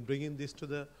in bringing this to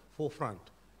the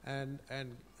forefront and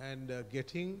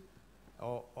getting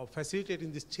or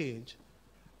facilitating this change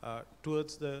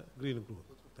towards the green growth.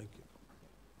 Thank you.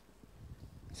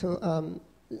 So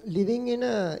living in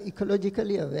an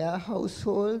ecologically aware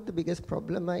household, the biggest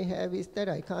problem I have is that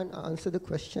I can't answer the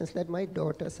questions that my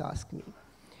daughters ask me.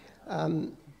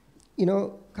 You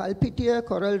know, Kalpitia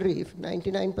coral reef,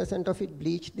 99% of it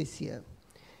bleached this year.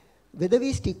 Whether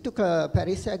we stick to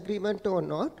Paris Agreement or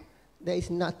not, there is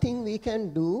nothing we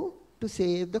can do to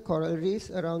save the coral reefs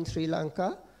around Sri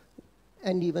Lanka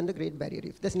and even the Great Barrier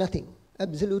Reef. There's nothing,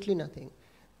 absolutely nothing.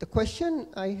 The question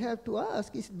I have to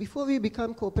ask is, before we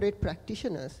become corporate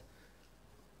practitioners,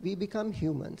 we become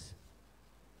humans.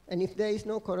 And if there is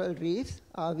no coral reefs,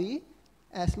 are we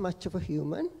as much of a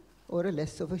human or a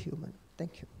less of a human?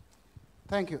 Thank you.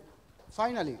 Thank you.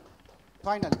 Finally,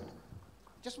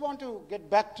 just want to get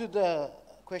back to the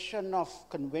question of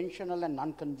conventional and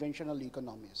unconventional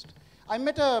economists. I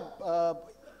met a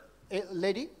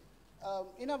lady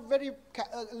in a very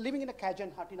living in a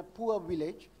Cajun hut in a poor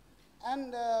village.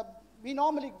 And we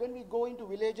normally, when we go into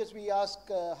villages, we ask,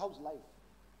 how's life?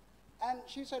 And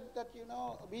she said that, you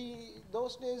know,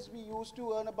 those days we used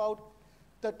to earn about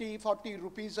 30, 40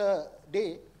 rupees a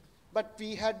day, but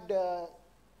we had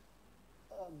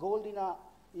gold in our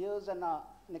ears and our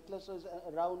necklaces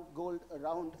around gold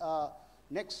around our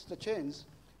necks, the chains.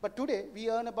 But today we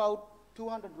earn about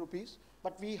 200 rupees,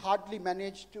 but we hardly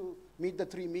manage to meet the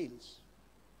 3 meals.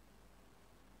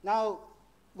 Now,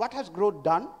 what has growth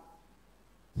done?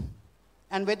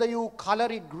 And whether you color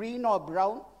it green or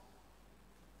brown,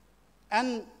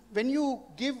 and when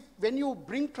you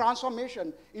bring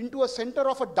transformation into a center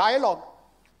of a dialogue,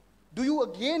 do you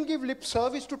again give lip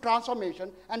service to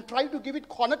transformation and try to give it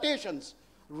connotations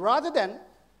rather than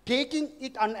taking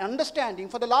it and understanding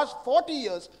for the last 40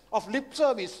 years of lip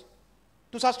service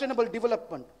to sustainable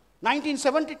development?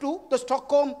 1972, the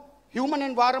Stockholm Human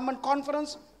Environment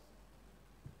Conference.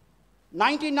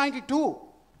 1992,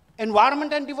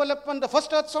 Environment and Development, the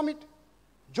First Earth Summit.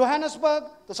 Johannesburg,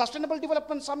 the Sustainable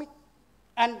Development Summit.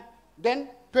 And then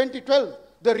 2012,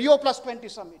 the Rio +20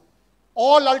 Summit.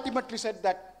 All ultimately said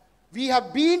that we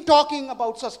have been talking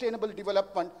about sustainable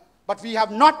development, but we have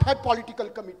not had political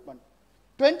commitment.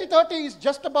 2030 is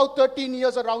just about 13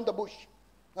 years around the bush,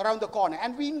 around the corner.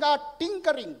 And we are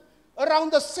tinkering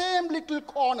around the same little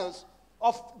corners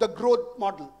of the growth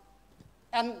model.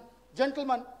 And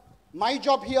gentlemen, my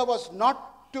job here was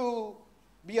not to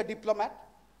be a diplomat.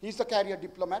 He's the career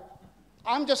diplomat.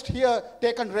 I'm just here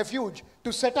taken refuge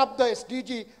to set up the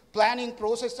SDG planning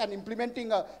process and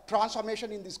implementing a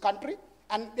transformation in this country.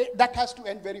 And that has to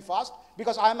end very fast,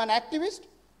 because I am an activist,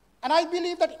 and I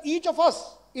believe that each of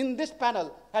us in this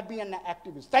panel had been an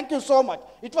activist. Thank you so much.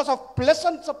 It was a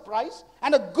pleasant surprise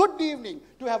and a good evening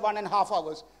to have 1.5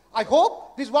 hours. I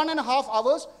hope these 1.5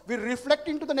 hours will reflect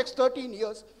into the next 13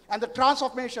 years and the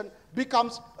transformation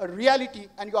becomes a reality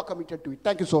and you are committed to it.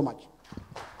 Thank you so much.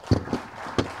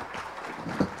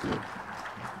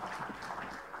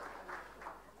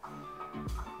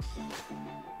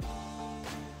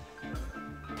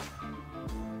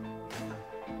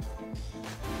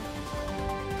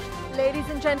 Ladies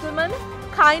and gentlemen,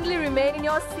 kindly remain in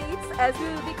your seats as we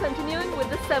will be continuing with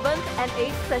the 7th and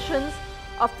 8th sessions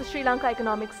of the Sri Lanka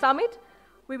Economic Summit.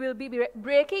 We will be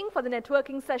breaking for the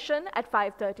networking session at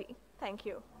 5:30. Thank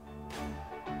you.